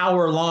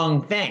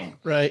hour-long thing?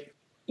 Right.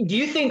 Do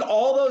you think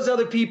all those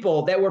other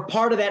people that were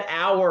part of that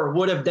hour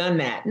would have done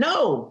that?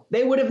 No,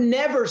 they would have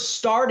never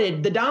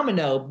started the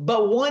domino.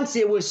 But once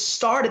it was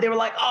started, they were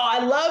like, oh,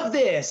 I love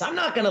this. I'm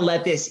not going to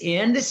let this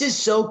end. This is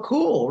so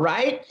cool,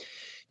 right?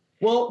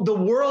 Well, the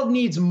world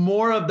needs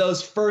more of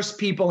those first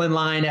people in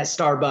line at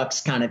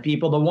Starbucks kind of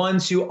people, the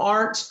ones who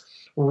aren't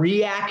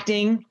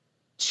reacting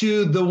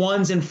to the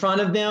ones in front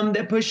of them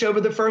that push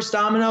over the first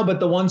domino, but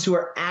the ones who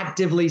are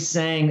actively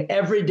saying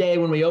every day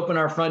when we open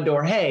our front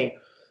door, hey,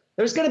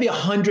 there's going to be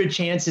 100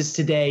 chances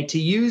today to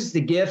use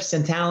the gifts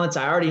and talents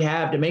I already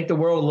have to make the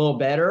world a little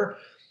better.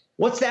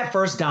 What's that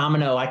first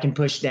domino I can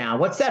push down?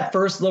 What's that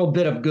first little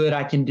bit of good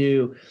I can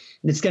do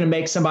that's going to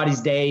make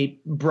somebody's day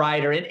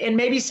brighter? And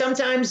maybe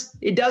sometimes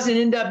it doesn't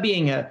end up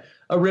being a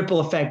ripple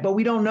effect, but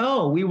we don't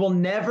know. We will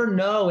never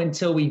know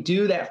until we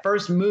do that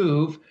first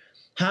move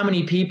how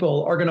many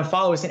people are going to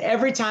follow us. And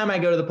every time I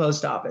go to the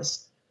post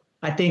office,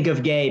 I think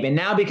of Gabe. And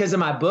now because of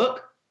my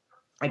book,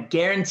 I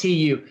guarantee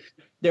you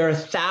there are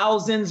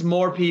thousands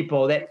more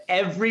people that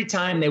every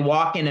time they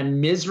walk in a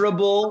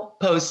miserable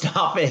post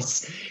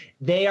office,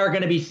 they are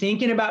going to be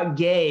thinking about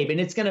Gabe,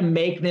 and it's going to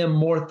make them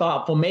more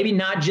thoughtful, maybe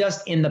not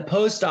just in the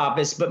post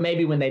office, but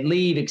maybe when they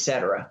leave, et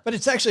cetera. But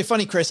it's actually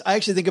funny, Chris. I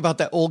actually think about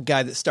that old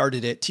guy that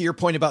started it. To your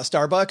point about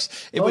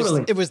Starbucks,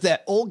 it was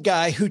that old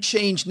guy who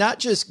changed not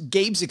just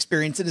Gabe's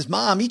experience and his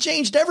mom, he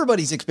changed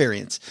everybody's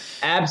experience.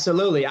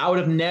 Absolutely. I would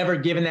have never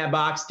given that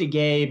box to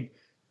Gabe.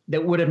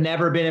 That would have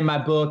never been in my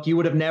book. You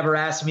would have never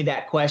asked me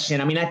that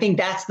question. I mean, I think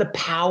that's the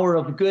power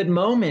of good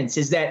moments,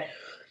 is that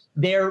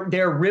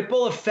they're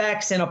ripple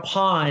effects in a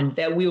pond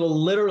that we will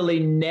literally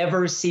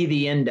never see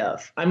the end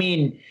of. I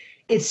mean,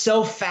 it's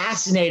so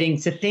fascinating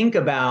to think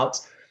about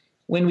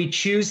when we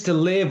choose to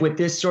live with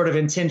this sort of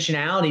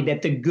intentionality,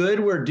 that the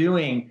good we're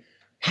doing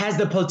has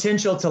the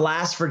potential to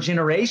last for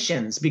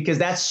generations, because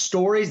that's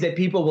stories that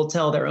people will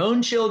tell their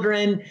own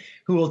children.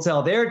 who will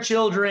tell their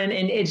children.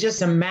 And it's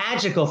just a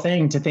magical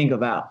thing to think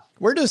about.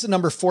 Where does the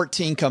number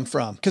 14 come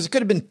from? Because it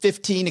could have been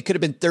 15, it could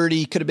have been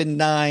 30, it could have been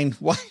 9.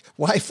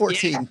 Why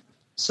 14? Yeah.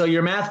 So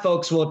your math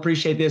folks will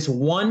appreciate this.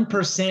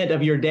 1%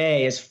 of your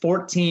day is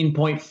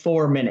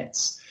 14.4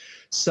 minutes.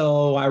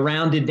 So I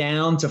rounded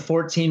down to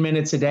 14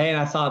 minutes a day. And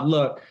I thought,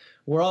 look,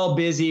 we're all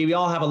busy. We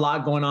all have a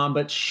lot going on,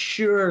 but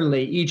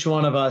surely each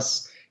one of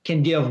us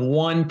can give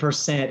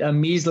 1%, a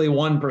measly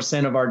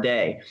 1% of our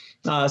day.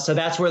 So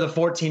that's where the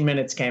 14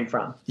 minutes came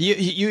from.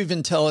 You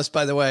even tell us,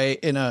 by the way,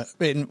 in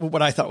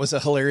what I thought was a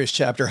hilarious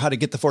chapter, how to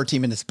get the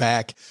 14 minutes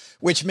back,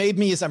 which made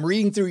me, as I'm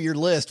reading through your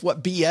list,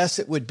 what BS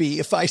it would be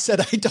if I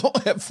said I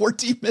don't have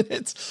 14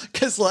 minutes.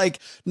 Because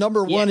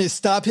number one is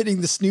stop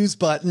hitting the snooze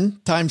button,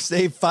 time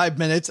saved 5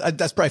 minutes.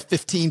 That's probably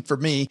 15 for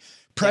me.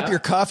 Prep your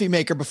coffee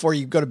maker before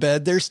you go to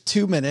bed. There's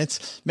 2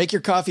 minutes. Make your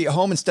coffee at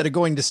home instead of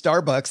going to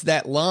Starbucks.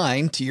 That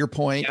line, to your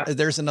point,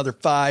 there's another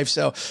 5.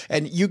 So,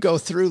 and you go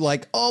through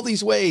all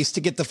these ways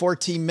to get the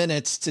 14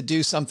 minutes to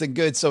do something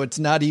good. So it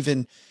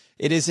isn't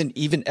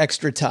even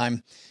extra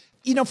time.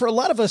 For a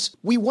lot of us,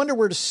 we wonder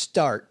where to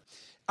start.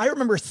 I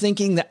remember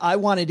thinking that I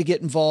wanted to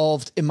get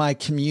involved in my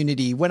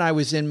community when I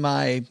was in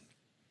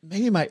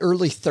maybe my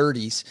early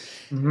 30s.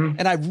 Mm-hmm.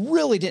 And I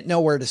really didn't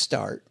know where to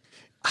start.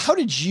 How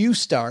did you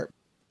start?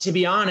 To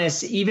be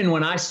honest, even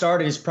when I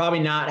started is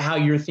probably not how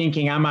you're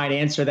thinking I might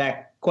answer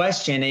that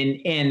question.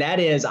 And that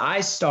is,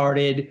 I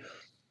started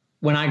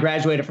when I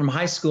graduated from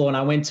high school and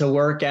I went to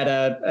work at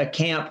a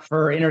camp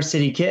for inner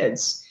city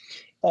kids.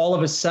 All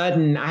of a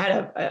sudden, I had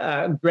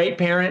a great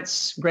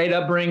parents, great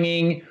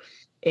upbringing.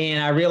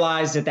 And I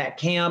realized at that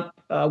camp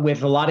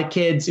with a lot of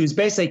kids, it was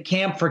basically a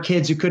camp for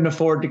kids who couldn't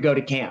afford to go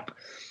to camp.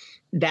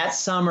 That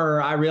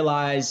summer, I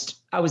realized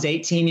I was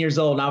 18 years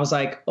old and I was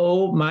like,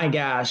 oh my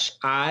gosh,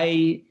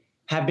 I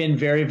have been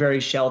very, very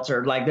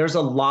sheltered. There's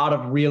a lot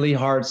of really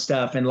hard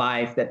stuff in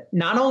life that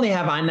not only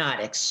have I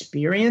not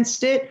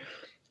experienced it,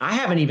 I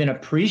haven't even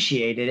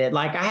appreciated it.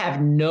 I have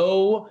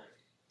no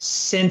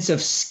sense of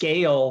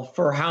scale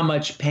for how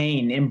much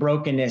pain and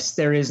brokenness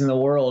there is in the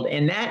world.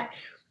 And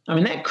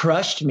that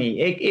crushed me.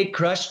 It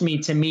crushed me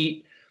to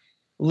meet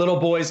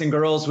little boys and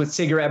girls with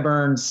cigarette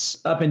burns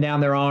up and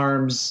down their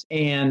arms.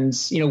 And,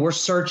 we're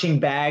searching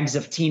bags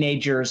of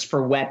teenagers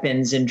for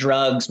weapons and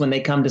drugs when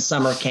they come to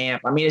summer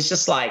camp. It's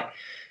just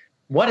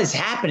what is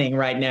happening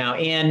right now?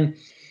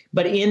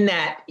 But in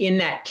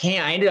that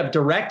camp, I ended up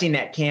directing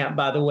that camp,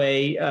 by the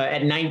way.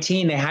 At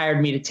 19, they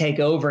hired me to take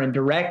over and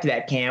direct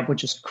that camp,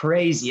 which is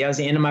crazy. I was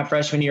at the end of my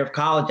freshman year of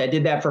college. I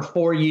did that for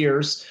 4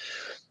 years.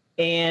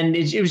 And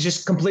it was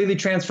just completely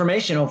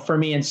transformational for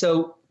me. And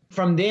so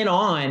from then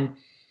on,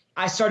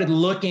 I started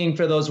looking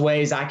for those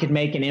ways I could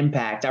make an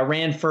impact. I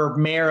ran for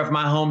mayor of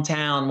my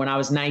hometown when I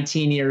was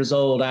 19 years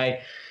old.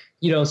 I,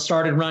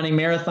 started running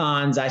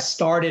marathons. I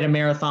started a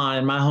marathon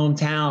in my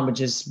hometown, which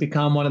has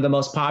become one of the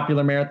most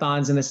popular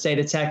marathons in the state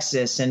of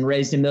Texas, and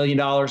raised $1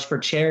 million for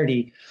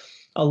charity.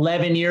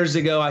 11 years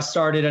ago, I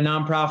started a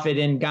nonprofit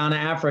in Ghana,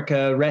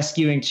 Africa,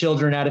 rescuing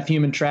children out of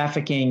human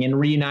trafficking and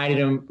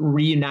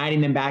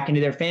reuniting them back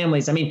into their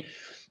families.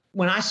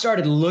 When I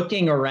started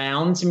looking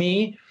around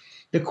me,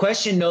 the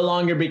question no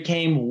longer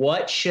became,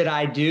 what should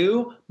I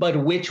do?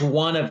 But which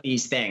one of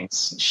these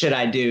things should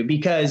I do?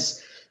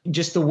 Because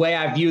just the way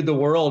I viewed the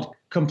world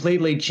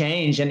completely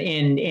changed.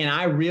 And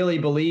I really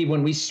believe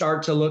when we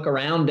start to look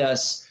around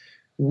us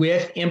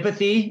with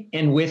empathy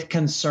and with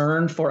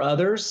concern for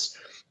others,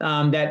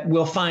 that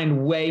we'll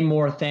find way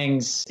more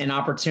things and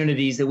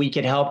opportunities that we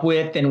could help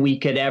with than we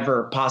could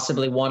ever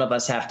possibly one of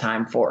us have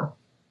time for.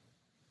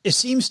 It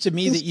seems to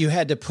me that you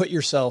had to put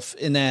yourself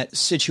in that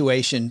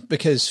situation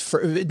because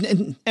for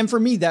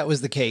me, that was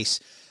the case.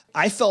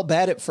 I felt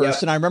bad at first.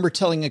 Yep. And I remember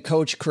telling a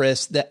coach,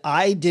 Chris, that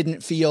I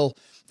didn't feel,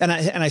 and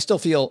I still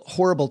feel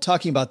horrible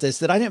talking about this,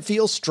 that I didn't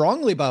feel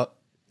strongly about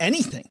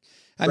anything.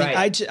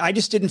 I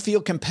just didn't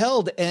feel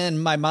compelled.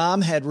 And my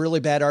mom had really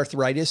bad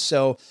arthritis.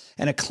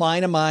 And a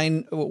client of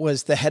mine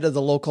was the head of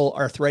the local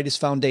arthritis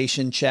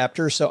foundation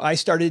chapter. So I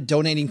started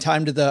donating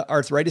time to the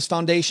arthritis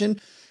foundation.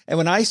 And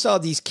when I saw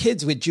these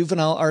kids with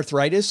juvenile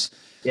arthritis,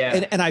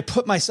 and I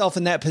put myself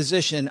in that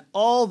position,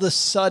 all of a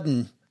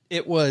sudden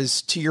it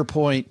was, to your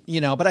point,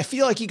 but I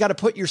feel like you got to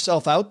put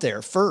yourself out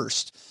there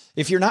first.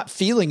 If you're not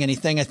feeling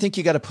anything, I think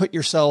you got to put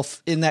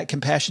yourself in that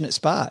compassionate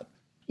spot.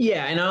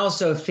 Yeah. And I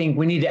also think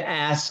we need to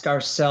ask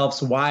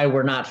ourselves why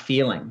we're not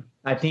feeling.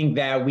 I think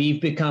that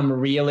we've become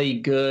really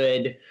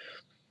good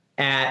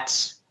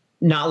at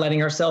not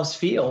letting ourselves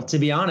feel, to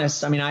be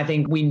honest. I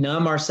think we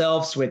numb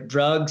ourselves with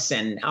drugs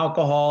and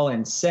alcohol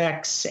and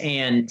sex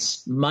and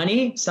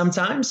money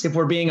sometimes, if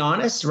we're being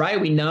honest, right?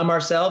 We numb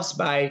ourselves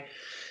by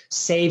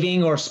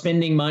saving or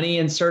spending money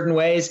in certain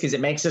ways because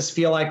it makes us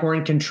feel like we're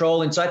in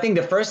control. And so I think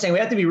the first thing we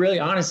have to be really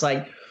honest,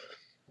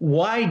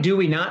 why do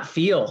we not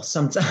feel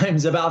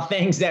sometimes about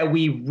things that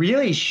we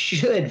really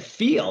should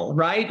feel,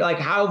 right?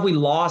 How have we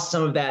lost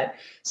some of that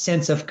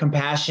sense of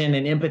compassion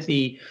and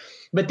empathy?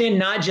 But then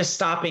not just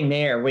stopping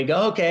there. We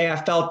go, okay, I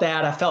felt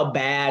that. I felt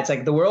bad. It's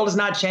like the world is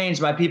not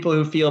changed by people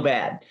who feel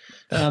bad.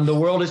 The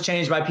world is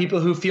changed by people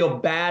who feel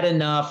bad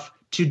enough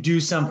to do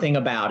something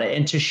about it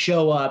and to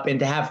show up and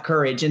to have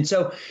courage. And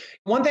so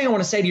one thing I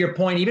want to say to your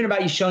point, even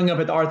about you showing up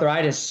at the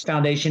Arthritis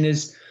Foundation,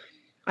 is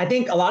I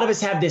think a lot of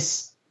us have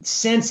this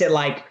sense that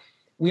like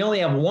we only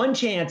have one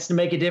chance to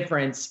make a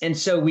difference. And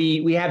so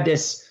we have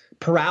this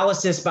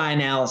paralysis by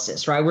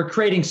analysis, right? We're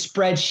creating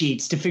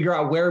spreadsheets to figure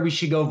out where we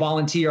should go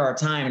volunteer our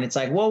time. And it's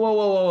like,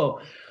 whoa.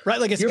 Right.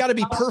 Like it's got to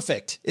be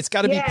perfect. It's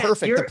got to be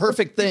perfect. The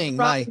perfect thing.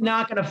 You're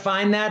not going to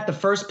find that the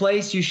first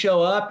place you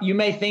show up. You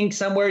may think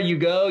somewhere you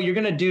go, you're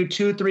going to do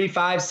 2, 3,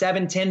 5,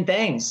 7, 10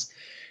 things.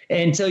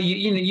 And so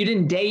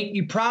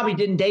you probably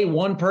didn't date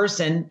one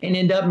person and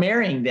end up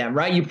marrying them,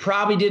 right? You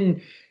probably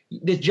didn't.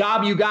 The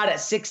job you got at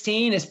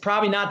 16 is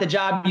probably not the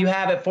job you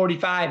have at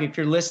 45 if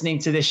you're listening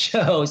to this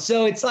show.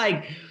 So it's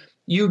like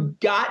you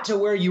got to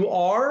where you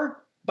are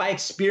by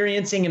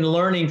experiencing and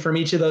learning from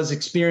each of those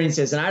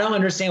experiences. And I don't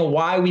understand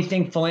why we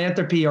think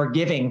philanthropy or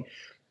giving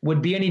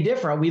would be any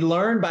different. We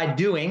learn by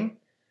doing,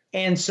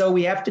 and so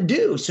we have to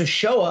do. So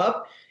show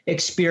up,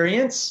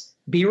 experience,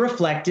 be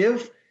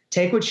reflective,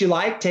 take what you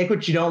like, take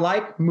what you don't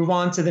like, move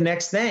on to the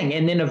next thing.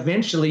 And then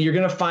eventually you're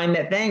going to find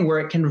that thing where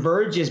it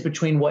converges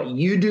between what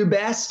you do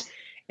best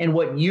and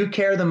what you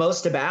care the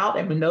most about.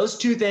 And when those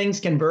two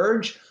things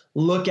converge,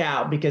 look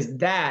out, because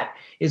that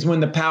is when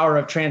the power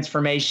of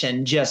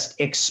transformation just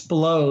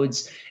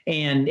explodes.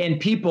 And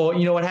people,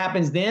 you know what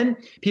happens then?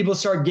 People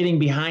start getting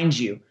behind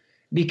you,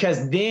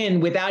 because then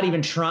without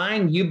even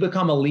trying, you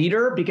become a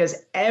leader,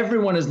 because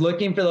everyone is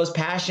looking for those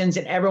passions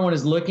and everyone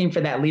is looking for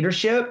that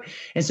leadership.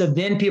 And so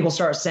then people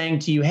start saying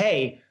to you,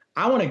 hey,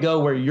 I want to go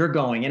where you're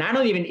going. And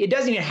it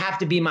doesn't even have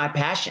to be my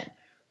passion.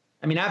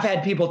 I mean, I've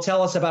had people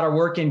tell us about our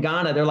work in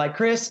Ghana. They're like,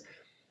 Chris,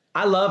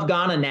 I love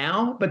Ghana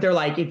now, but they're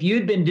like, if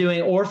you'd been doing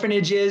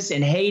orphanages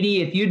in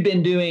Haiti, if you'd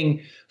been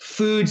doing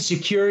food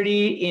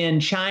security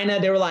in China,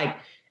 they were like,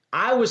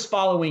 I was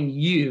following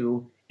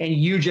you and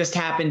you just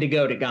happened to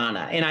go to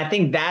Ghana. And I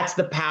think that's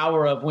the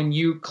power of when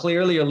you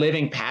clearly are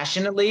living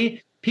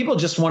passionately, people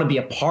just want to be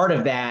a part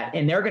of that,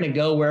 and they're going to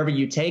go wherever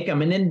you take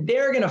them. And then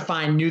they're going to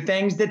find new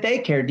things that they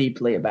care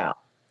deeply about.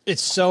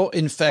 It's so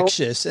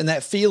infectious. And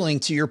that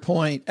feeling, to your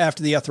point,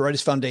 after the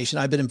Arthritis Foundation,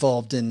 I've been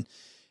involved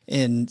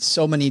in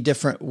so many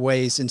different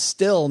ways, and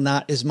still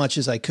not as much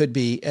as I could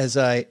be. As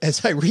I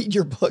read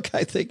your book,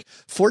 I think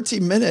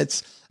 14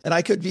 minutes, and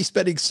I could be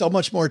spending so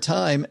much more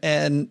time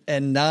and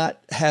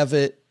not have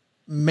it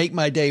make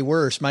my day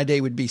worse. My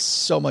day would be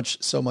so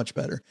much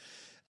better.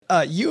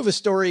 You have a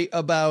story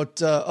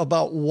about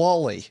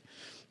Wally.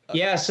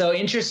 Yeah. So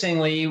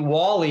interestingly,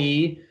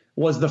 Wally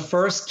was the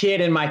first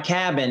kid in my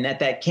cabin at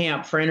that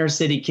camp for inner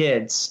city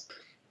kids.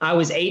 I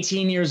was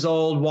 18 years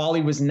old.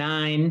 Wally was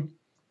 9.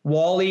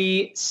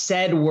 Wally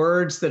said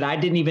words that I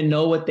didn't even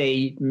know what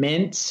they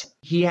meant.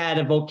 He had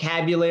a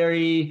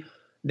vocabulary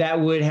that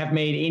would have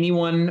made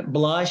anyone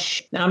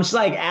blush. And I'm just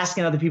like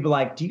asking other people,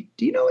 like, do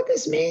you know what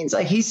this means?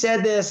 Like, he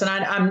said this, and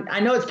I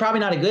know it's probably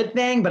not a good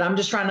thing, but I'm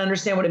just trying to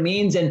understand what it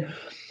means. And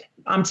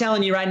I'm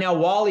telling you right now,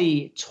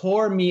 Wally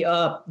tore me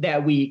up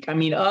that week. I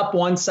mean, up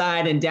one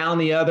side and down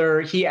the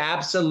other. He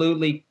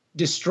absolutely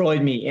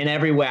destroyed me in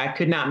every way. I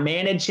could not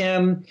manage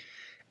him.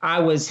 I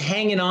was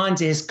hanging on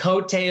to his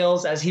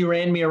coattails as he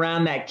ran me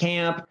around that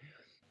camp.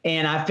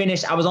 And I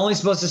was only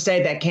supposed to stay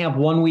at that camp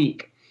 1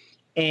 week.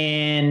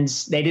 And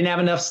they didn't have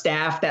enough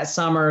staff that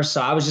summer. So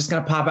I was just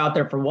going to pop out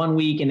there for 1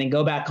 week and then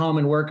go back home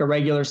and work a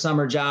regular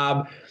summer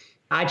job.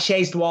 I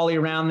chased Wally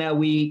around that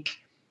week.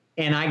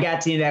 And I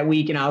got to that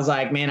week and I was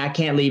like, man, I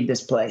can't leave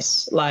this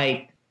place.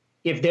 Like,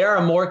 if there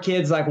are more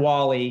kids like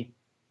Wally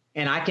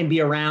and I can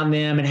be around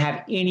them and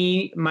have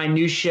any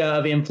minutia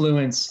of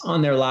influence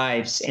on their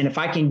lives, and if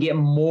I can get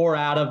more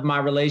out of my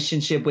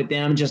relationship with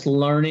them, just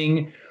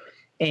learning,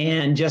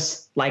 and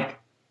just like,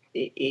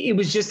 it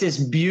was just this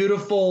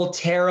beautiful,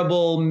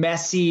 terrible,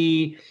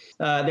 messy,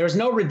 there's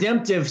no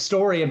redemptive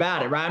story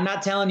about it, right? I'm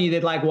not telling you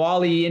that like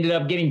Wally ended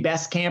up getting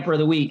best camper of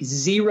the week.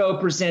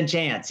 0%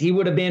 chance. He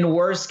would have been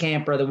worst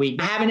camper of the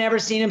week. I haven't ever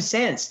seen him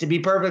since, to be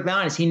perfectly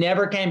honest. He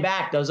never came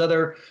back those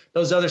other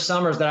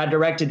summers that I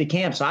directed the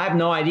camp. So I have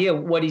no idea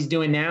what he's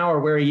doing now or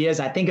where he is.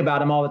 I think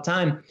about him all the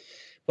time.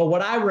 But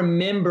what I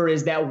remember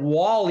is that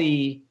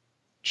Wally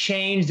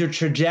changed the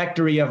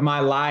trajectory of my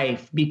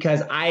life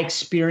because I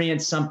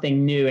experienced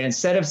something new. And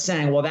instead of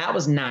saying, well, that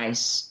was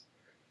nice,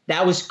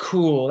 that was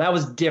cool, that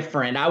was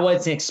different, I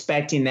wasn't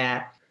expecting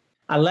that,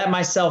 I let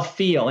myself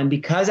feel. And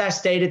because I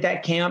stayed at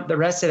that camp the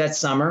rest of that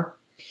summer,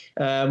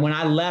 when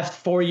I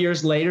left 4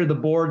 years later, the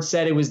board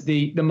said it was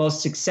the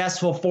most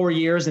successful 4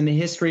 years in the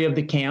history of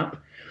the camp.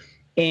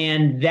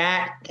 And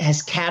that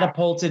has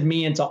catapulted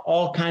me into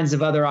all kinds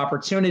of other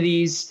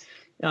opportunities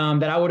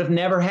that I would have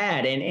never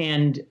had.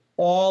 And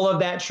all of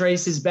that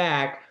traces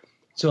back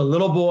to a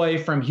little boy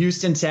from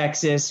Houston,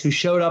 Texas, who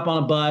showed up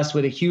on a bus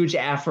with a huge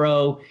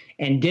afro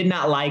and did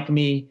not like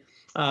me,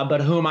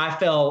 but whom I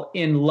fell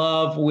in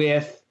love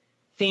with,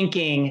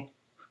 thinking,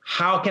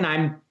 how can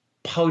I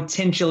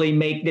potentially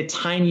make the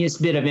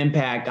tiniest bit of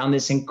impact on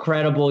this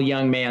incredible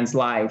young man's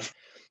life?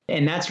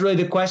 And that's really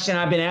the question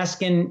I've been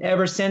asking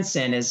ever since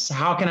then, is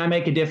how can I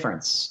make a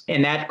difference?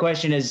 And that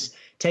question has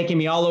taken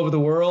me all over the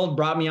world,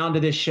 brought me onto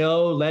this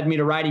show, led me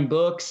to writing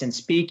books and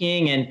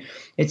speaking. And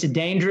it's a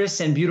dangerous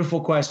and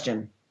beautiful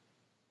question.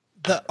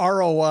 The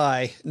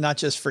ROI, not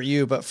just for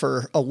you, but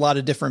for a lot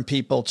of different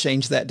people,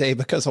 changed that day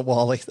because of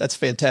Wally. That's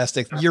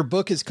fantastic. Your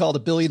book is called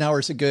 1 Billion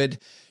Hours of Good,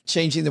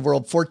 Changing the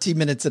World 14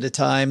 Minutes at a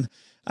Time.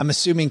 I'm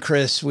assuming,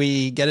 Chris,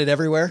 we get it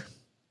everywhere?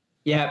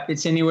 Yeah,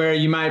 it's anywhere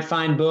you might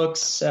find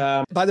books.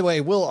 By the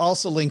way, we'll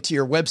also link to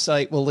your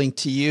website. We'll link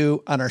to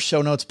you on our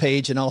show notes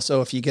page. And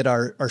also, if you get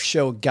our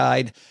show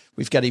guide,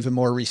 we've got even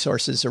more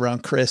resources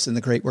around Chris and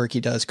the great work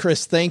he does.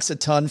 Chris, thanks a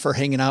ton for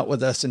hanging out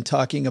with us and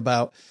talking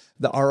about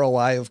the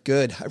ROI of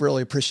good. I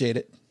really appreciate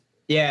it.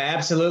 Yeah,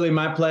 absolutely.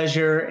 My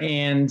pleasure.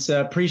 And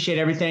appreciate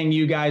everything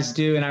you guys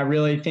do. And I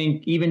really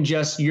think even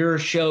just your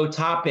show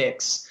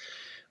topics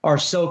are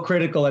so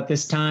critical at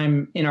this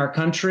time in our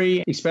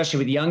country, especially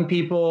with young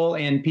people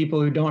and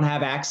people who don't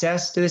have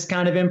access to this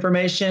kind of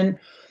information.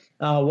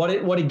 What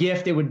a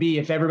gift it would be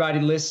if everybody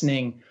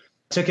listening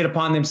took it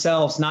upon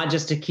themselves, not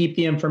just to keep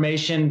the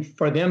information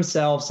for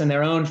themselves and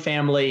their own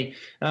family,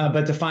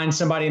 but to find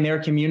somebody in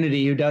their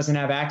community who doesn't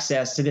have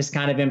access to this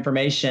kind of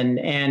information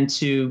and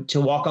to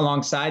walk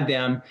alongside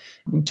them.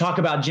 Talk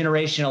about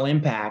generational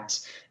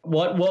impact.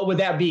 What would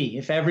that be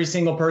if every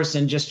single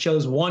person just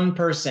chose one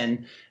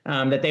person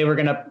that they were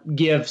going to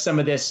give some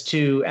of this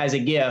to as a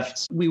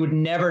gift? We would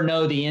never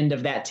know the end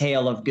of that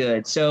tale of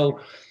good. So,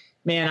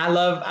 man, I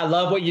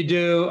love what you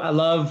do. I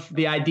love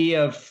the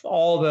idea of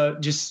all the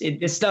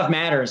this stuff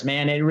matters,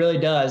 man. It really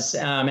does.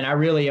 And I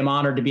really am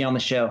honored to be on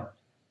the show.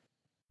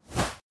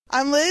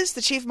 I'm Liz,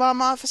 the Chief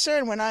Mom Officer,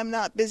 and when I'm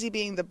not busy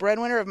being the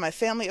breadwinner of my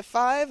family of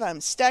 5,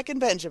 I'm stacking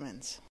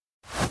Benjamins.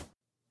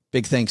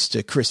 Big thanks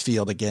to Chris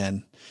Field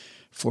again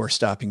for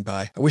stopping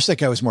by. I wish that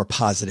guy was more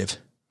positive.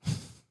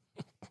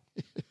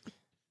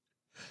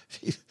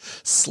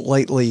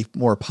 Slightly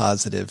more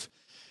positive.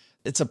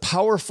 It's a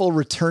powerful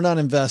return on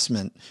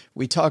investment.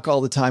 We talk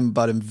all the time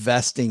about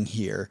investing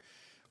here.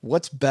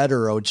 What's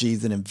better, OG,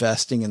 than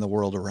investing in the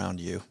world around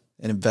you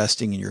and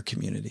investing in your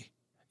community?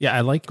 Yeah, I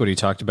like what he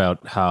talked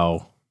about,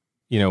 how,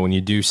 when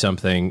you do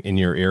something in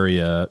your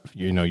area,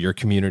 your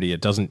community,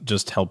 it doesn't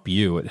just help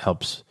you, it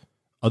helps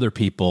other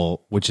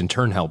people, which in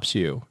turn helps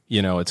you.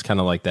 It's kind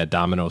of like that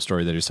domino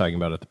story that he was talking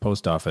about at the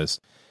post office.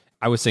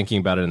 I was thinking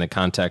about it in the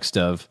context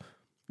of,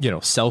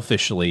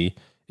 selfishly,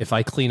 if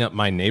I clean up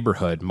my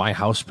neighborhood, my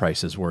house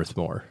price is worth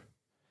more.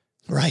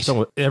 Right.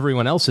 So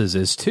everyone else's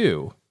is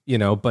too,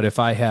 but if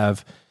I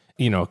have,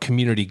 a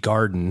community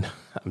garden,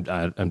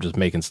 I'm just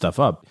making stuff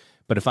up.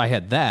 But if I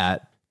had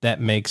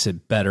that makes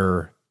it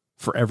better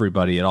for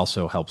everybody. It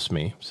also helps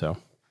me. So.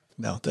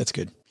 No, that's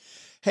good.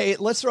 Hey,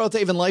 let's throw out the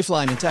Haven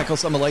Lifeline and tackle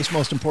some of life's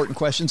most important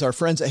questions. Our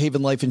friends at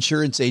Haven Life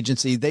Insurance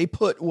Agency, they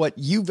put what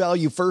you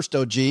value first,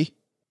 OG.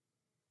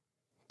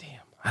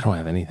 Damn, I don't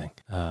have anything.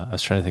 I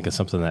was trying to think of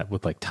something that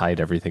would tied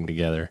everything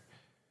together.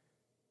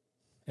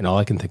 And all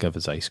I can think of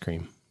is ice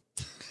cream.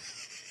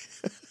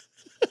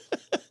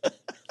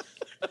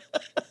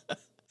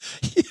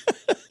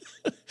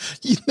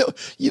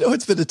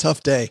 It's been a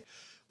tough day.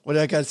 What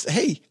I got to say,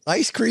 hey,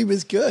 ice cream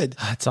is good.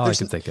 That's all I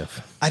can think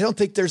of. I don't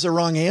think there's a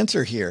wrong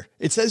answer here.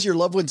 It says your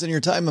loved ones in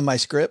your time in my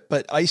script,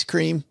 but ice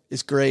cream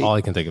is great. All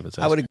I can think of is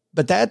ice cream.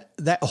 But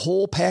that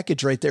whole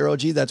package right there,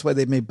 OG, that's why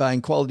they've made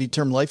buying quality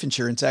term life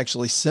insurance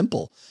actually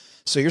simple.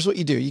 So here's what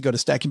you do. You go to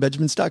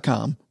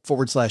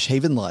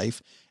stackingbenjamins.com/Haven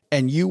Life,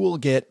 and you will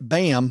get,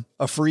 bam,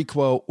 a free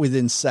quote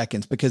within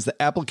seconds because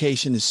the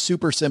application is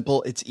super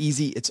simple. It's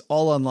easy. It's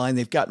all online.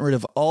 They've gotten rid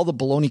of all the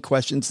baloney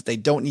questions that they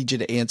don't need you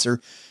to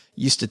answer.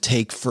 Used to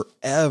take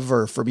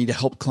forever for me to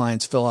help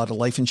clients fill out a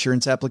life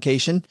insurance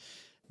application.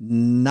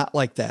 Not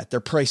like that. Their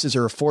prices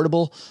are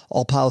affordable.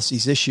 All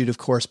policies issued, of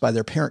course, by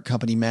their parent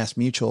company, Mass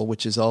Mutual,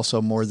 which is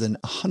also more than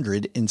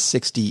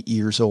 160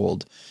 years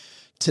old.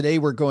 Today,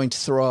 we're going to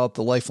throw out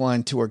the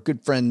lifeline to our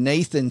good friend,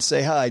 Nathan.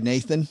 Say hi,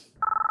 Nathan.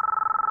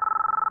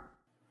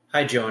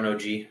 Hi, Joe and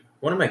OG.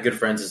 One of my good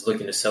friends is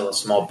looking to sell a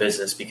small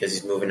business because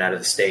he's moving out of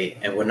the state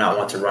and would not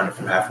want to run it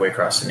from halfway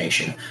across the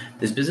nation.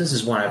 This business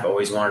is one I've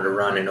always wanted to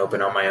run and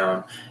open on my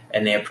own,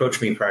 and they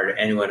approached me prior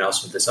to anyone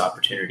else with this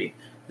opportunity.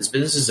 This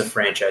business is a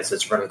franchise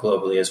that's run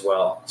globally as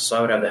well, so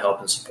I would have the help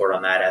and support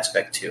on that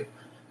aspect too.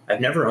 I've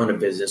never owned a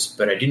business,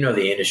 but I do know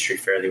the industry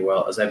fairly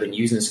well as I've been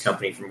using this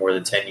company for more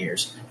than 10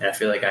 years, and I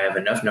feel like I have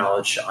enough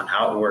knowledge on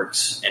how it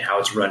works and how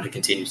it's run to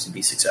continue to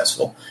be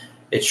successful.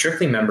 It's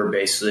strictly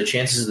member-based, so the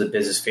chances of the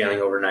business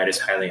failing overnight is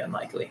highly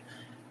unlikely.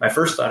 My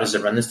first thought is to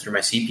run this through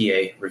my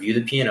CPA, review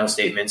the P&L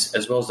statements,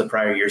 as well as the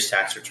prior year's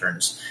tax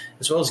returns,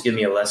 as well as give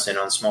me a lesson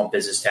on small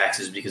business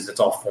taxes because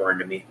that's all foreign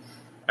to me.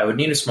 I would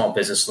need a small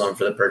business loan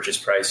for the purchase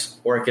price,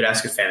 or I could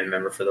ask a family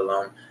member for the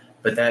loan,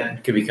 but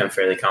that could become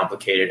fairly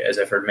complicated, as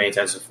I've heard many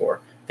times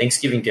before.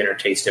 Thanksgiving dinner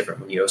tastes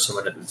different when you owe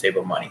someone at the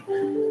table money.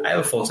 I have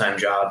a full-time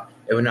job.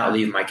 It would not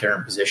leave my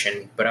current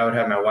position, but I would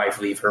have my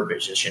wife leave her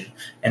position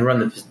and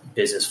run the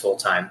business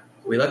full-time.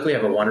 We luckily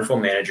have a wonderful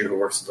manager who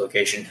works at the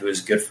location who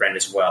is a good friend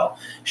as well.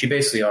 She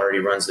basically already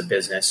runs the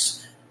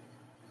business.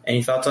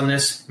 Any thoughts on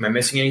this? Am I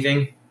missing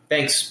anything?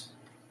 Thanks.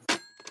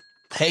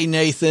 Hey,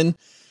 Nathan.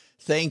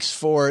 Thanks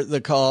for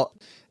the call.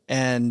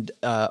 And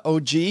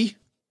OG,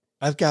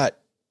 I got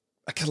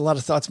a lot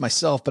of thoughts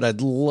myself, but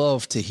I'd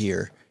love to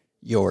hear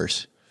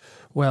yours.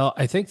 Well,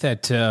 I think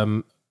that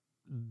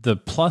the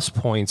plus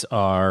points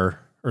are,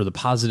 or the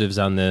positives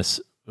on this,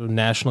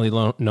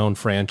 nationally known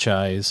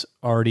franchise,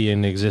 already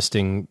an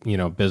existing,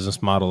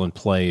 business model in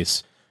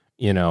place,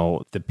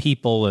 the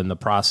people and the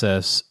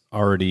process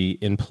already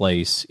in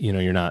place.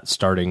 You're not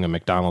starting a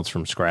McDonald's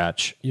from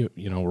scratch,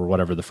 or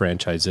whatever the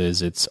franchise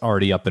is. It's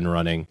already up and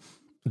running.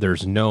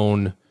 There's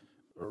known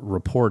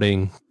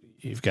reporting.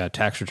 You've got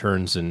tax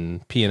returns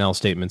and P&L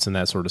statements and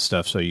that sort of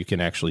stuff, so you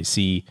can actually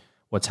see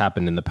what's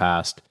happened in the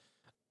past.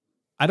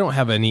 I don't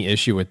have any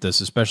issue with this,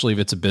 especially if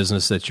it's a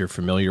business that you're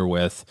familiar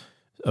with,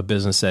 a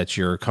business that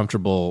you're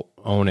comfortable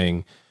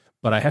owning.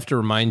 But I have to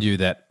remind you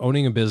that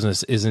owning a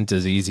business isn't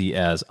as easy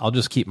as I'll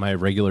just keep my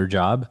regular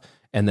job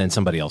and then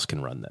somebody else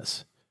can run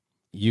this.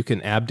 You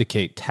can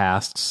abdicate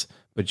tasks,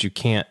 but you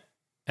can't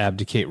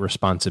abdicate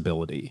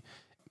responsibility.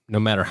 No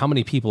matter how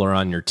many people are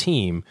on your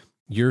team,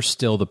 you're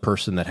still the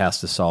person that has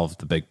to solve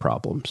the big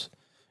problems.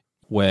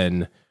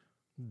 When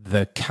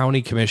the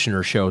county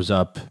commissioner shows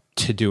up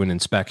to do an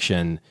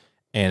inspection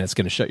and it's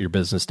going to shut your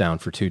business down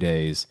for 2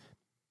 days,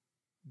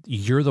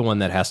 you're the one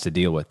that has to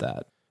deal with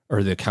that,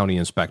 or the county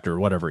inspector, or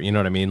whatever. You know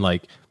what I mean?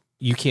 Like,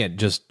 you can't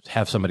just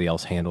have somebody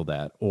else handle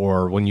that.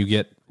 Or when you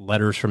get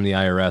letters from the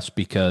IRS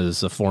because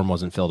the form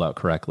wasn't filled out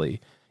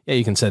correctly, yeah,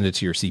 you can send it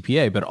to your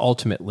CPA, but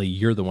ultimately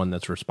you're the one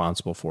that's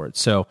responsible for it.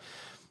 So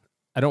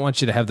I don't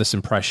want you to have this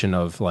impression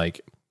of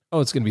like,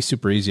 oh, it's going to be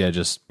super easy. I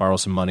just borrow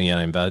some money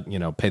and I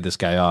invest, pay this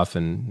guy off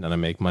and then I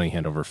make money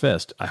hand over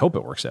fist. I hope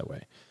it works that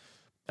way.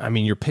 I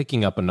mean, you're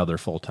picking up another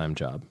full-time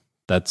job.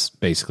 That's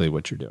basically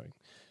what you're doing.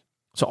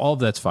 So all of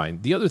that's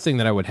fine. The other thing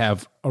that I would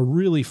have a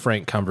really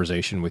frank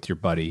conversation with your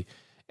buddy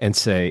and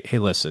say, hey,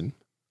 listen,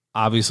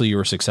 obviously you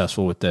were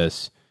successful with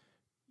this.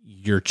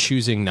 You're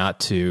choosing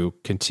not to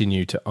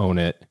continue to own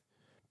it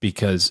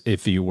because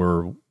if you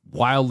were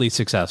wildly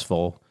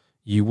successful,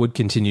 you would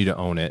continue to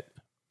own it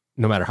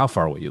no matter how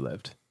far away you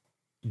lived.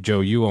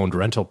 Joe, you owned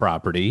rental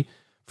property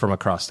from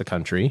across the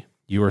country.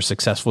 You were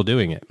successful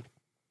doing it.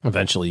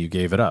 Eventually you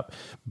gave it up.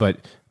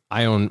 But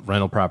I own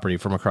rental property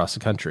from across the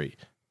country.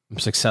 I'm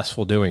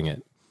successful doing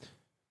it.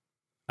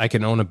 I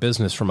can own a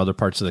business from other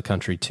parts of the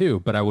country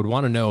too, but I would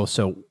want to know,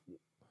 so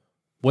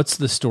what's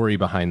the story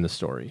behind the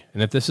story?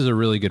 And if this is a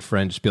really good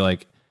friend, just be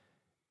like,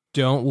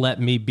 don't let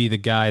me be the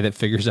guy that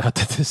figures out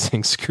that this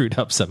thing's screwed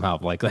up somehow.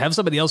 Like, have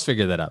somebody else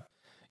figure that up.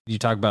 You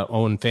talk about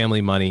owning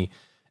family money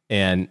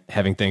and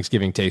having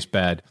Thanksgiving taste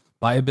bad.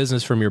 Buy a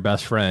business from your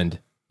best friend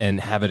and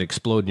have it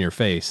explode in your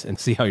face and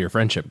see how your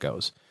friendship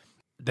goes.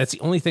 That's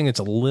the only thing that's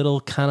a little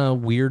kind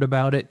of weird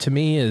about it to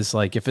me is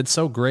like, if it's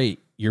so great,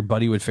 your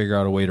buddy would figure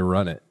out a way to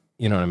run it.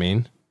 You know what I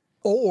mean?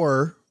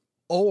 Or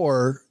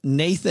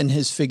Nathan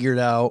has figured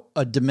out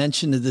a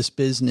dimension of this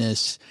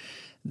business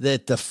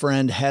that the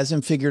friend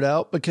hasn't figured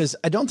out, because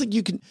I don't think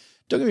you can,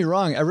 don't get me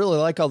wrong. I really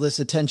like all this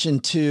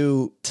attention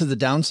to the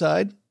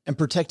downside and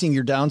protecting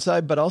your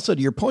downside, but also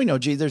to your point,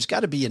 OG, there's got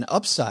to be an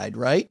upside,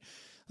 right?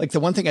 Like the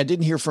one thing I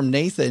didn't hear from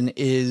Nathan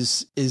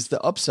is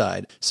the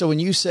upside. So when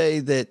you say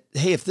that,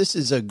 hey, if this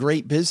is a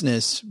great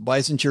business, why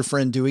isn't your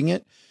friend doing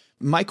it?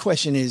 My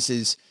question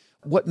is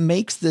what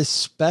makes this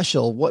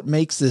special? What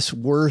makes this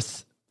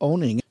worth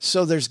owning?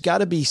 So there's got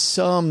to be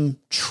some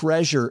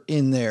treasure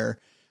in there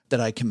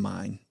that I can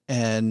mine.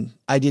 And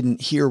I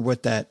didn't hear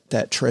what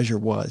that treasure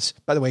was.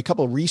 By the way, a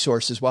couple of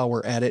resources while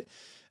we're at it.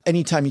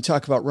 Anytime you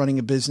talk about running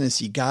a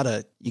business, you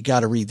gotta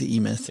read the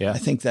E-Myth. Yeah. I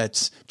think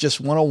that's just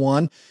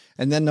 101.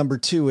 And then number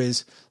 2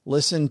 is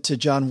listen to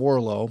John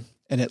Warlow,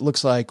 and it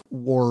looks like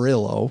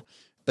Warillo,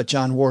 but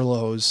John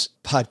Warlow's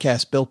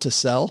podcast Built to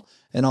Sell,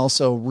 and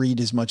also read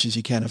as much as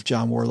you can of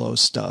John Warlow's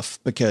stuff,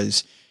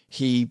 because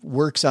he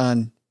works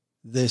on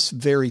this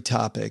very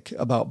topic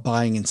about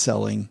buying and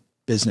selling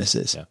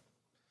businesses. Yeah.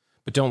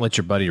 But don't let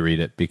your buddy read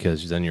it,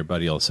 because then your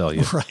buddy will sell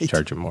you, right.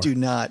 Charge him more. Do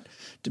not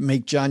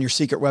make John your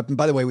secret weapon.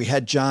 By the way, we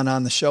had John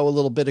on the show a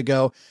little bit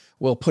ago.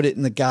 We'll put it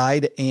in the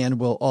guide, and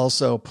we'll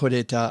also put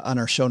it on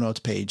our show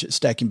notes page at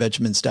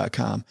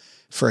stackingbenjamins.com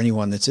for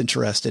anyone that's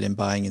interested in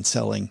buying and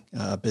selling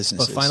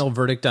businesses. But final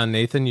verdict on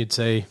Nathan, you'd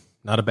say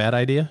not a bad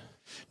idea?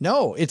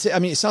 No, it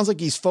sounds like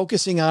he's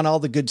focusing on all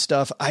the good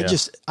stuff.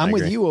 I'm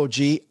with you,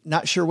 OG.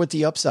 Not sure what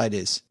the upside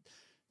is.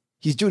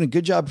 He's doing a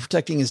good job of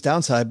protecting his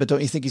downside, but don't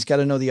you think he's got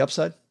to know the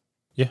upside?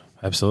 Yeah,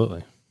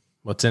 absolutely.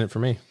 What's in it for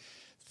me?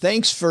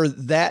 Thanks for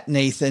that,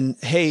 Nathan.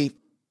 Hey,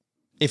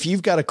 if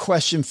you've got a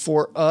question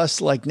for us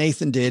like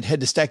Nathan did, head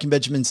to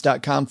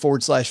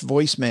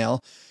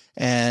stackingbenjamins.com/voicemail,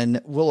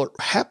 and we're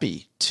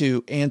happy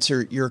to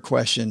answer your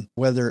question,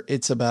 whether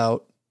it's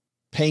about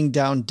paying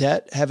down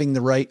debt, having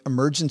the right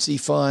emergency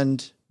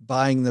fund,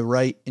 buying the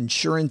right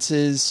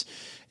insurances,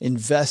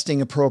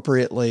 investing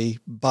appropriately,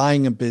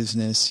 buying a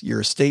business,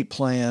 your estate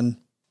plan,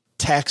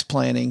 tax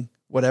planning,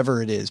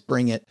 whatever it is,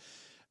 bring it.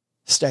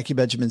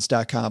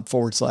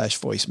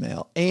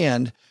 stackingbenjamins.com/voicemail.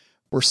 And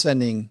we're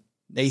sending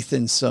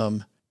Nathan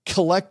some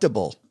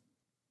collectible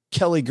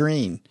Kelly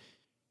Green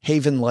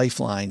Haven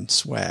Lifeline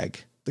swag,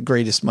 the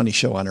greatest money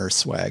show on earth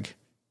swag.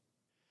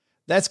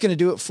 That's going to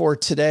do it for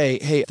today.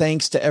 Hey,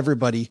 thanks to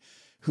everybody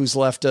who's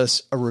left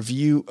us a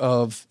review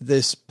of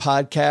this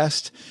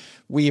podcast.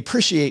 We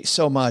appreciate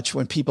so much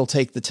when people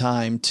take the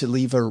time to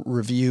leave a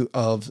review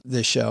of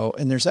this show.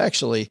 And there's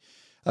actually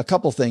a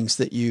couple things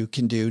that you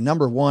can do.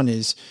 Number one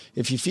is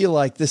if you feel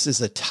like this is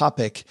a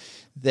topic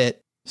that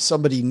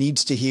somebody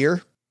needs to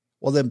hear,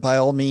 well, then by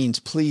all means,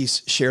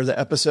 please share the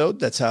episode.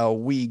 That's how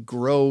we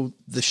grow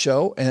the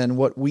show and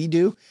what we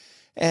do.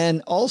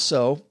 And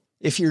also,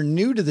 if you're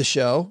new to the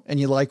show and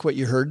you like what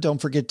you heard,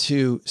 don't forget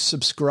to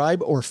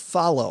subscribe or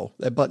follow.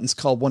 That button's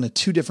called one of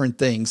two different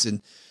things,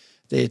 and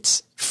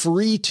it's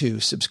free to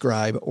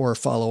subscribe or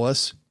follow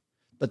us.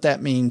 But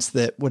that means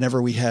that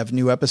whenever we have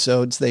new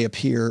episodes, they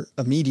appear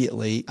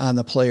immediately on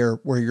the player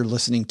where you're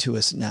listening to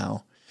us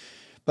now.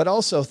 But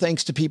also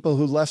thanks to people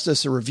who left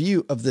us a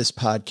review of this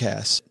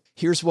podcast.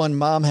 Here's one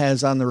Mom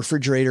has on the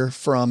refrigerator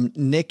from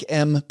Nick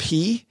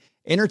MP.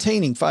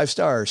 Entertaining, 5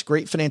 stars.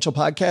 Great financial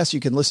podcast you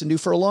can listen to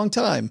for a long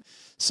time.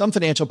 Some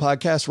financial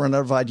podcasts run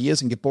out of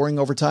ideas and get boring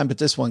over time, but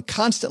this one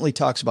constantly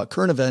talks about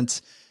current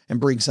events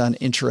and brings on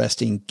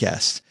interesting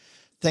guests.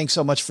 Thanks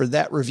so much for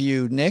that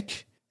review,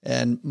 Nick.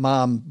 And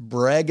Mom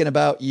bragging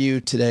about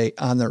you today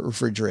on the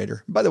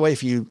refrigerator. By the way,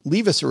 if you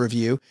leave us a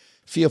review,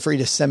 feel free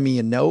to send me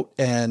a note.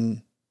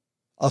 And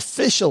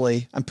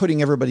officially, I'm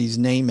putting everybody's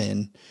name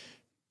in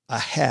a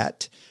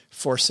hat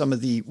for some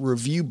of the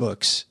review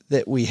books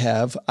that we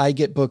have. I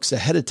get books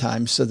ahead of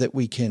time so that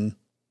we can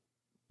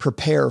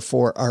prepare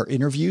for our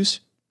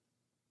interviews.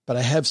 But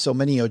I have so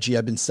many, OG,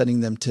 I've been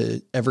sending them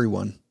to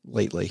everyone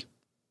lately.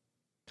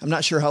 I'm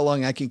not sure how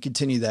long I can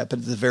continue that, but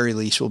at the very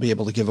least, we'll be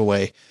able to give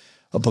away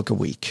a book a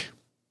week.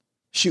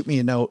 Shoot me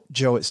a note,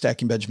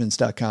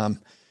 joe@stackingbenjamins.com,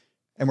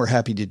 and we're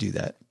happy to do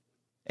that.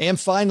 And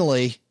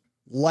finally,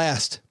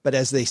 last, but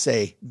as they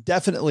say,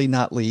 definitely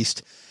not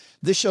least,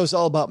 this show's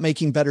all about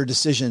making better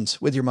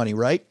decisions with your money,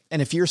 right?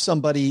 And if you're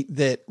somebody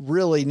that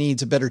really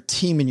needs a better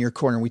team in your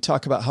corner, we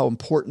talk about how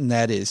important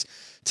that is.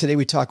 Today,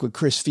 we talk with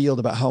Chris Field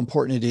about how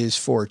important it is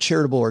for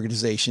charitable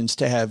organizations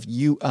to have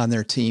you on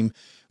their team.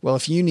 Well,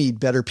 if you need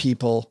better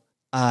people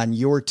on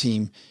your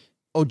team,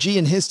 OG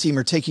and his team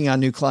are taking on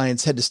new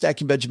clients. Head to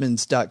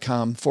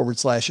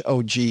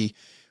stackingbenjamins.com/OG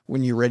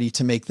when you're ready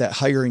to make that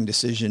hiring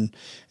decision.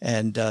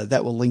 And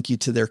that will link you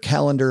to their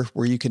calendar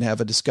where you can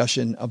have a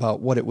discussion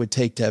about what it would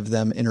take to have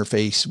them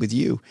interface with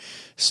you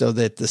so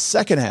that the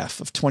second half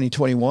of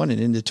 2021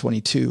 and into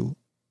 22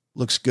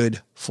 looks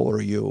good for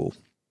you.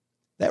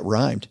 That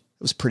rhymed. It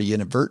was pretty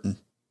inadvertent,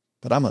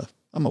 but I'm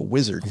a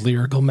wizard.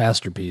 Lyrical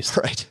masterpiece.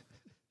 Right.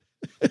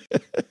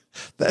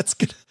 That's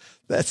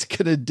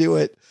gonna do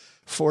it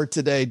for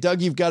today.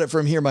 Doug, you've got it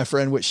from here, my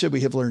friend. What should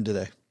we have learned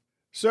today?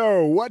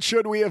 So, what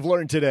should we have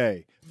learned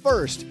today?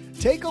 First,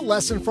 take a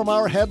lesson from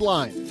our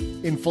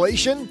headline.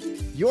 Inflation?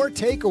 Your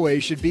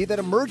takeaway should be that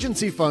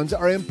emergency funds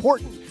are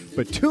important,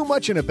 but too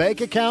much in a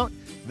bank account,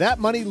 that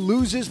money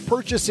loses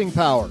purchasing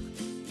power.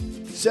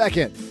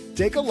 Second,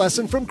 take a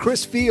lesson from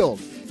Chris Field.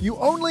 You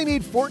only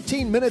need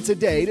 14 minutes a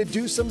day to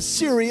do some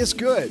serious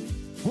good.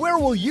 Where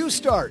will you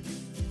start?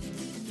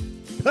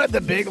 But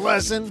the big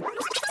lesson?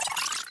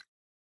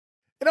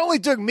 It only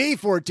took me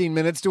 14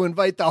 minutes to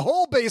invite the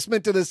whole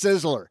basement to the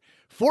Sizzler.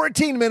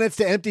 14 minutes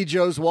to empty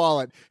Joe's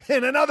wallet,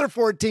 and another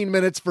 14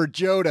 minutes for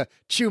Joe to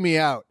chew me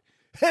out.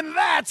 And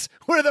that's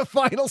where the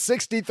final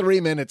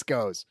 63 minutes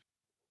goes.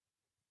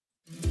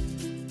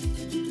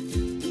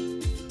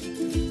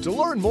 To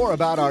learn more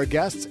about our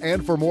guests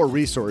and for more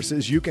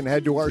resources, you can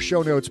head to our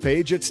show notes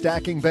page at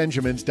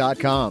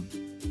stackingbenjamins.com.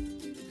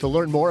 To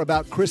learn more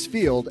about Chris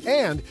Field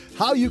and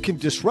how you can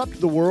disrupt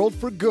the world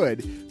for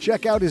good,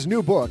 check out his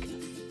new book,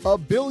 A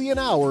Billion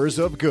Hours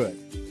of Good.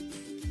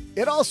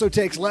 It also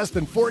takes less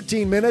than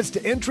 14 minutes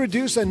to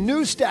introduce a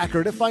new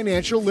stacker to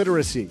financial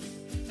literacy.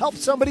 Help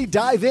somebody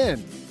dive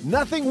in.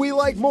 Nothing we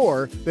like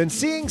more than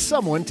seeing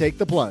someone take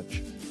the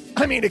plunge.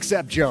 I mean,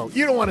 except Joe.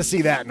 You don't want to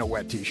see that in a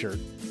wet t-shirt.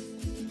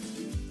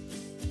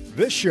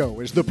 This show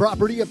is the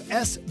property of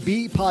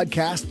SB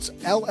Podcasts,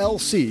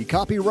 LLC,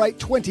 copyright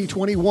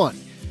 2021,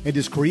 and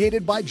is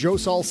created by Joe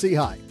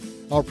Saul-Sehy.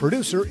 Our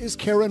producer is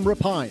Karen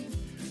Rapine.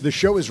 The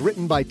show is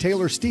written by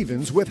Taylor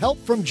Stevens with help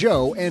from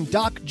Joe and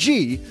Doc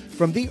G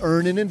from the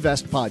Earn and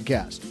Invest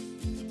podcast.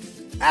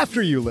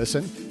 After you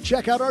listen,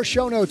 check out our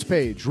show notes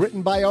page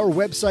written by our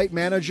website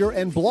manager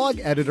and blog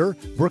editor,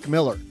 Brooke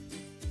Miller.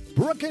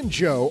 Brooke and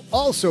Joe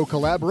also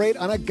collaborate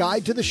on a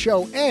guide to the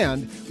show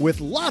and with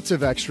lots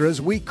of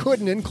extras we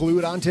couldn't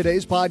include on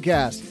today's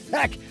podcast.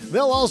 Heck,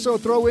 they'll also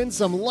throw in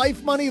some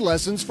life money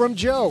lessons from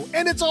Joe,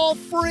 and it's all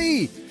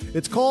free.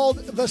 It's called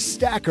The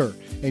Stacker,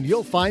 and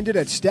you'll find it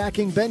at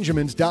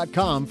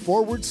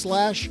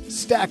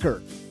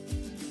stackingbenjamins.com/stacker.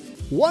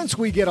 Once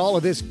we get all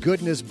of this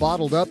goodness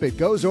bottled up, it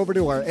goes over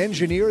to our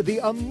engineer, the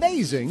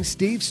amazing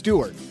Steve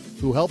Stewart.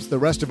 who helps the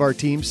rest of our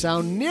team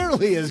sound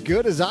nearly as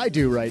good as I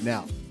do right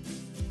now.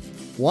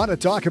 Want to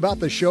talk about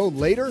the show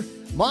later?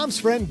 Mom's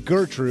friend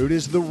Gertrude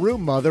is the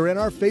room mother in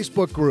our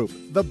Facebook group,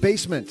 The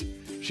Basement.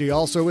 She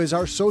also is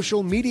our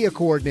social media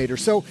coordinator,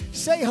 so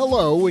say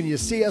hello when you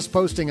see us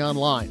posting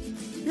online.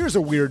 Here's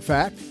a weird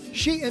fact.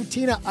 She and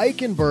Tina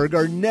Eichenberg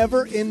are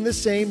never in the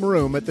same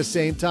room at the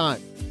same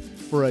time.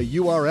 For a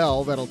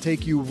URL that'll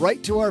take you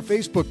right to our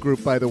Facebook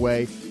group, by the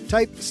way,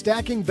 type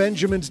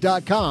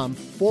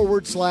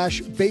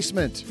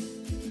stackingbenjamins.com/basement.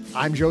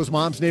 I'm Joe's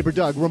mom's neighbor,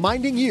 Doug,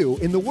 reminding you,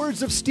 in the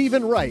words of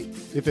Stephen Wright,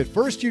 if at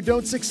first you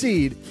don't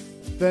succeed,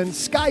 then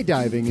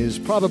skydiving is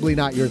probably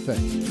not your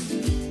thing.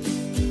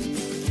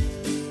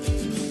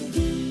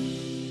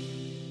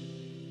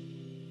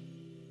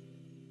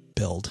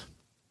 Build.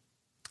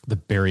 The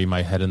bury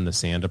my head in the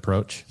sand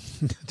approach.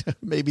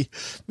 Maybe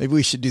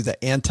we should do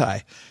the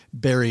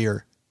anti-bury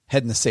your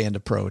head in the sand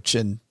approach.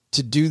 And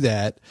to do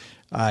that,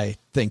 I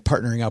think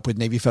partnering up with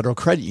Navy Federal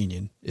Credit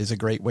Union is a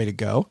great way to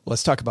go.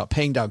 Let's talk about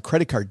paying down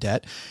credit card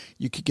debt.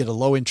 You could get a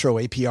low intro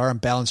APR on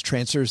balance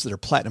transfers that are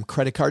Platinum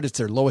credit card. It's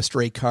their lowest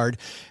rate card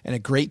and a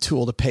great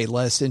tool to pay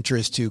less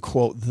interest to,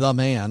 quote, the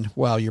man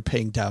while you're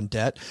paying down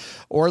debt.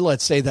 Or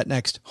let's say that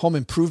next home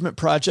improvement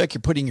project,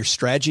 you're putting your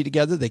strategy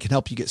together. They can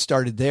help you get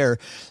started there.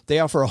 They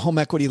offer a home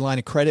equity line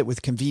of credit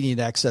with convenient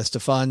access to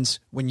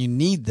funds when you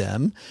need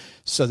them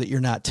so that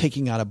you're not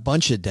taking on a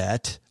bunch of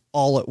debt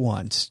all at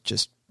once.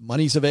 Just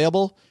money's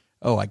available.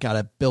 Oh, I got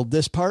to build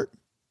this part,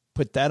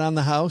 put that on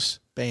the house.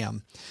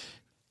 Bam.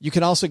 You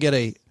can also get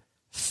a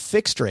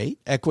fixed rate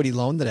equity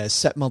loan that has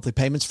set monthly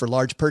payments for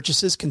large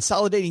purchases.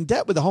 Consolidating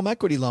debt with a home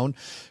equity loan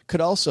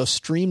could also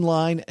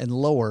streamline and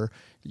lower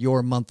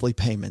your monthly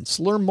payments.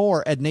 Learn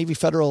more at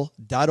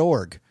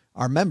NavyFederal.org.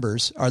 Our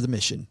members are the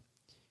mission.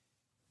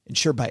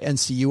 Insured by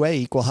NCUA,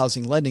 equal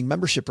housing lending,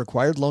 membership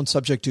required, loan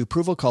subject to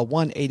approval. Call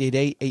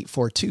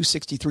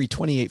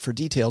 1-888-842-6328 for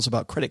details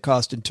about credit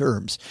cost and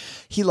terms.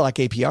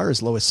 HELOC APR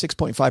as low as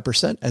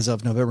 6.5% as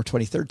of November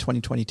 23rd,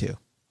 2022.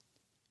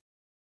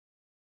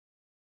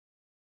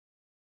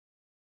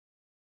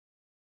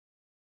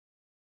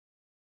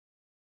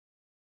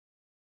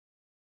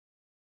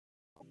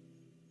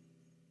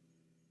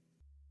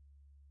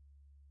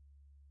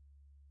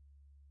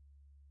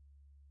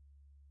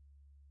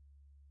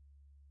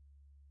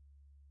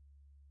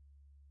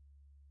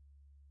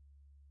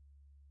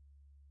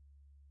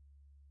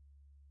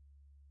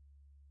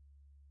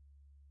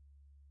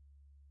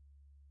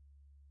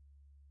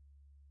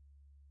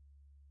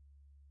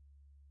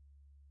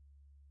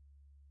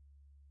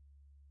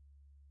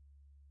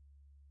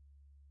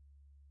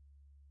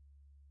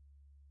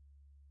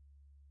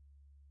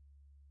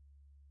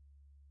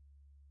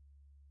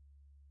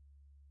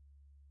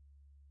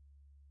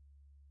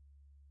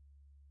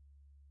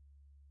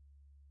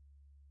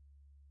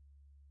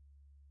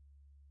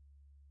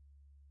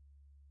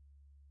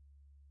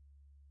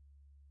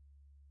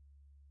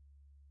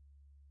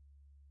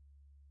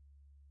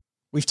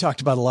 We've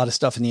talked about a lot of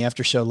stuff in the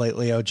after show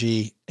lately,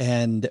 OG.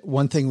 And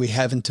one thing we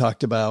haven't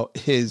talked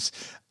about is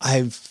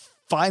I've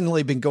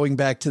finally been going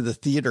back to the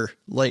theater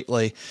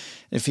lately.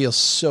 It feels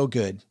so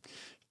good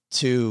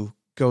to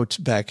go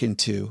back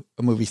into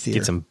a movie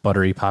theater. Get some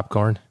buttery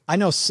popcorn. I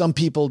know some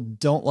people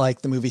don't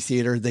like the movie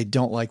theater. They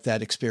don't like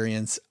that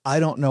experience. I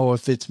don't know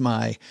if it's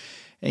my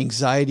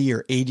anxiety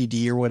or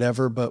ADD or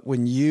whatever, but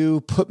when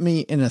you put me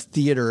in a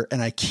theater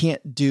and I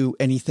can't do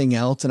anything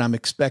else and I'm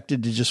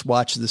expected to just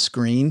watch the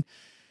screen,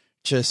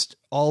 just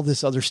all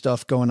this other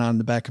stuff going on in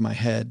the back of my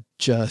head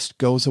just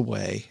goes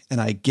away. And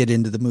I get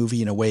into the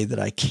movie in a way that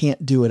I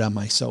can't do it on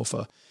my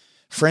sofa.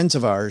 Friends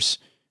of ours,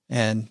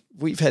 and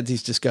we've had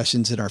these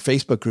discussions in our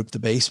Facebook group, The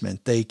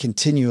Basement, they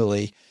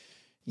continually,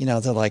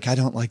 they're like, I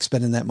don't like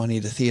spending that money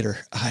at a theater.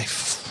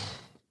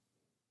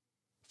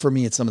 For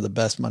me, it's some of the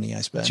best money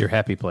I spend. It's your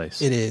happy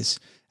place. It is.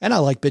 And I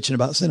like bitching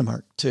about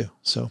Cinemark too.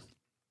 So,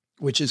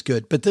 which is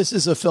good. But this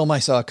is a film I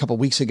saw a couple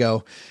weeks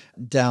ago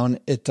down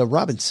at the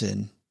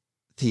Robinson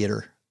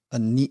Theater, a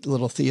neat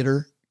little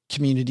theater,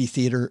 community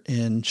theater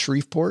in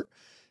Shreveport.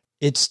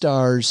 It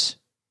stars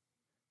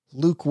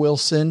Luke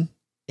Wilson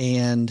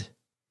and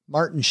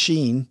Martin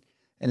Sheen,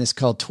 and it's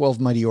called 12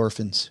 Mighty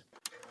Orphans.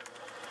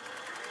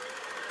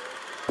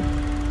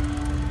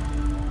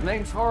 My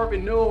name's Harvey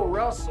Newell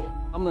Russell.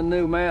 I'm the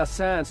new math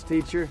science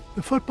teacher.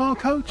 The football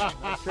coach?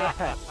 That's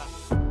right.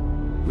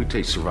 We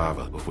teach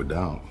survival. If we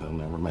don't, they'll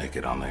never make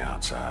it on the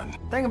outside.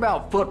 The thing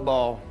about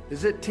football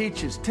is it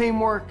teaches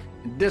teamwork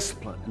and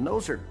discipline, and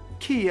those are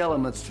key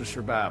elements to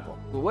survival.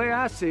 The way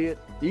I see it,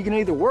 you can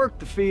either work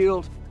the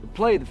field or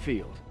play the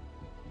field.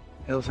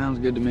 Hell, sounds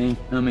good to me.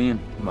 I'm in.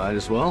 Might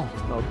as well.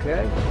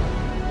 Okay.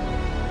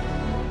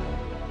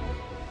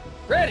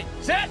 Ready,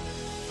 set,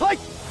 play!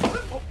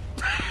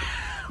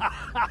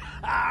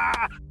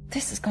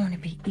 This is going to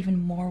be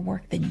even more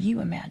work than you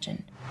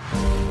imagine.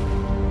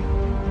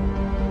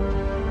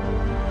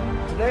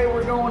 Today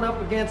we're going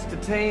up against a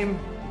team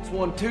that's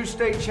won 2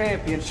 state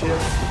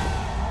championships.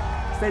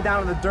 Stay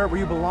down in the dirt where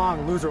you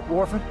belong, loser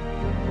orphan.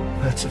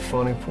 That's a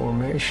funny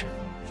formation.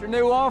 Your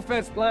new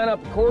offense line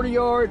up the quarter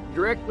yard,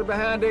 directly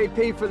behind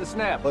AP for the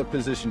snap. What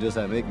position does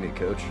that make me,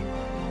 Coach?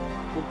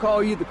 We'll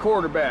call you the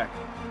quarterback.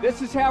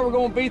 This is how we're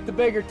going to beat the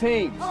bigger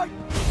teams.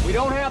 We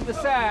don't have the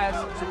size,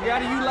 so we got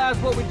to utilize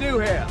what we do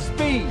have.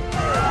 Speed.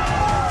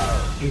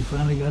 He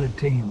finally got a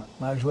team.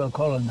 Might as well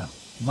call him the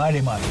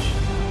Mighty Mice.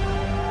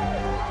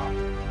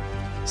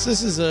 So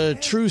this is a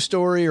true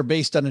story, or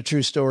based on a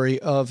true story,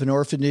 of an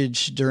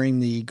orphanage during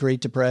the Great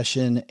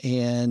Depression,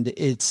 and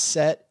it's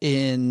set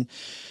in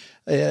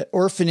an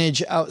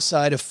orphanage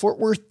outside of Fort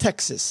Worth,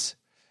 Texas,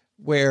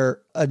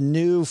 where a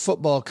new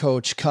football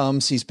coach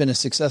comes. He's been a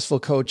successful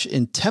coach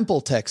in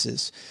Temple,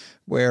 Texas,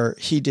 where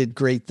he did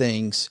great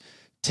things,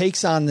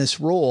 takes on this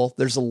role.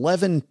 There's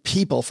 11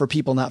 people, for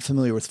people not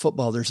familiar with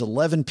football, there's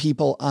 11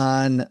 people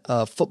on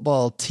a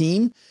football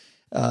team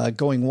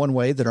going one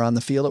way that are on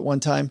the field at one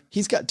time.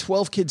 He's got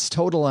 12 kids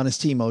total on his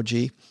team,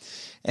 OG.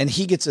 And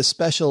he gets a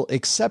special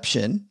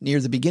exception near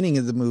the beginning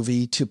of the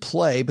movie to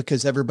play,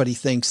 because everybody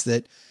thinks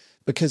that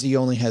because he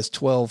only has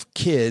 12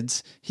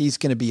 kids, he's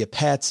going to be a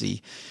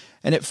patsy.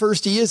 And at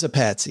first he is a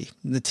patsy.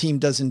 The team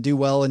doesn't do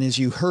well. And as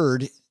you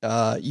heard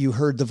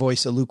the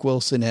voice of Luke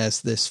Wilson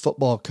as this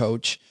football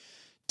coach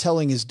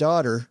telling his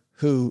daughter,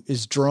 who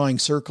is drawing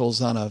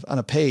circles on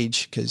a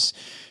page, because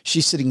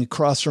she's sitting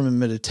across from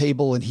him at a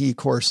table, and he, of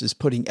course, is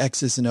putting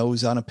X's and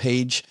O's on a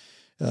page,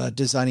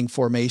 designing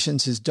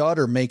formations. His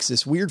daughter makes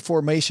this weird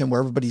formation where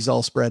everybody's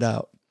all spread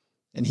out.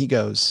 And he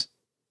goes,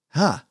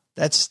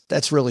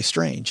 that's really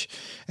strange.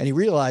 And he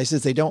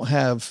realizes they don't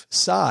have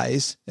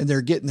size, and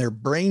they're getting their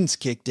brains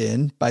kicked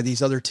in by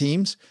these other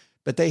teams,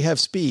 but they have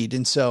speed.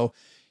 And so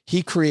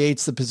he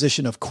creates the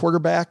position of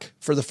quarterback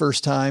for the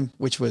first time,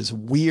 which was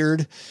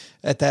weird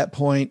at that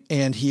point.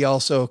 And he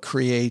also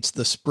creates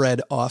the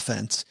spread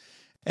offense.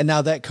 And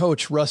now that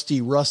coach,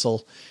 Rusty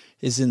Russell,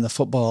 is in the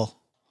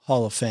Football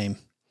Hall of Fame.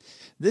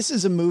 This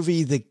is a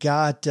movie that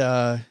got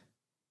a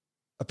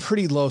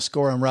pretty low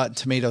score on Rotten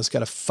Tomatoes,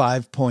 got a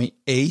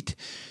 5.8,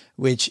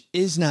 which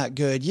is not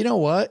good. You know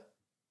what?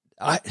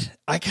 I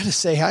got to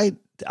say,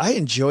 I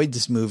enjoyed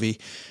this movie.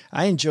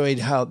 I enjoyed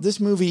how this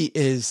movie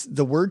is,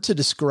 the word to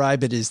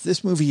describe it is,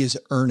 this movie is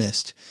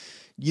earnest.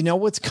 You know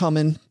what's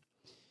coming.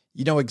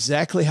 You know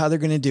exactly how they're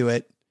going to do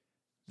it.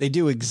 They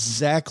do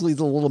exactly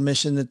the little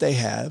mission that they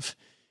have.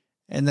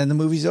 And then the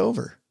movie's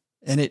over.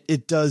 And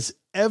it does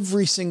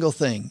every single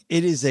thing.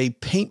 It is a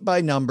paint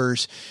by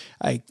numbers.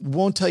 I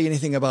won't tell you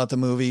anything about the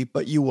movie,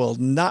 but you will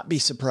not be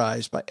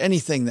surprised by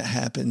anything that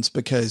happens,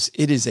 because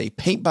it is a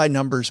paint by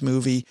numbers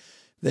movie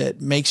that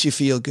makes you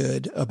feel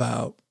good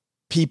about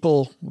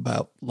people,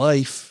 about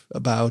life,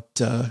 about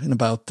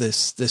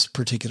this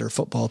particular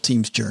football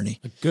team's journey.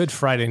 A good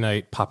Friday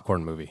night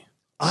popcorn movie.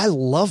 I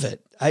love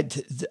it. I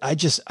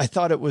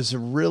thought it was a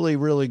really,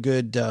 really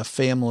good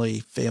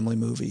family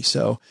movie.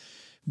 So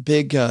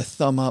big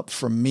thumb up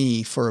from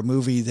me for a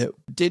movie that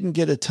didn't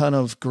get a ton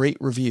of great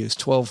reviews.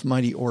 12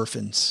 Mighty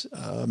Orphans.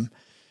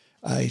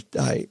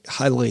 I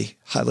highly,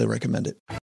 highly recommend it.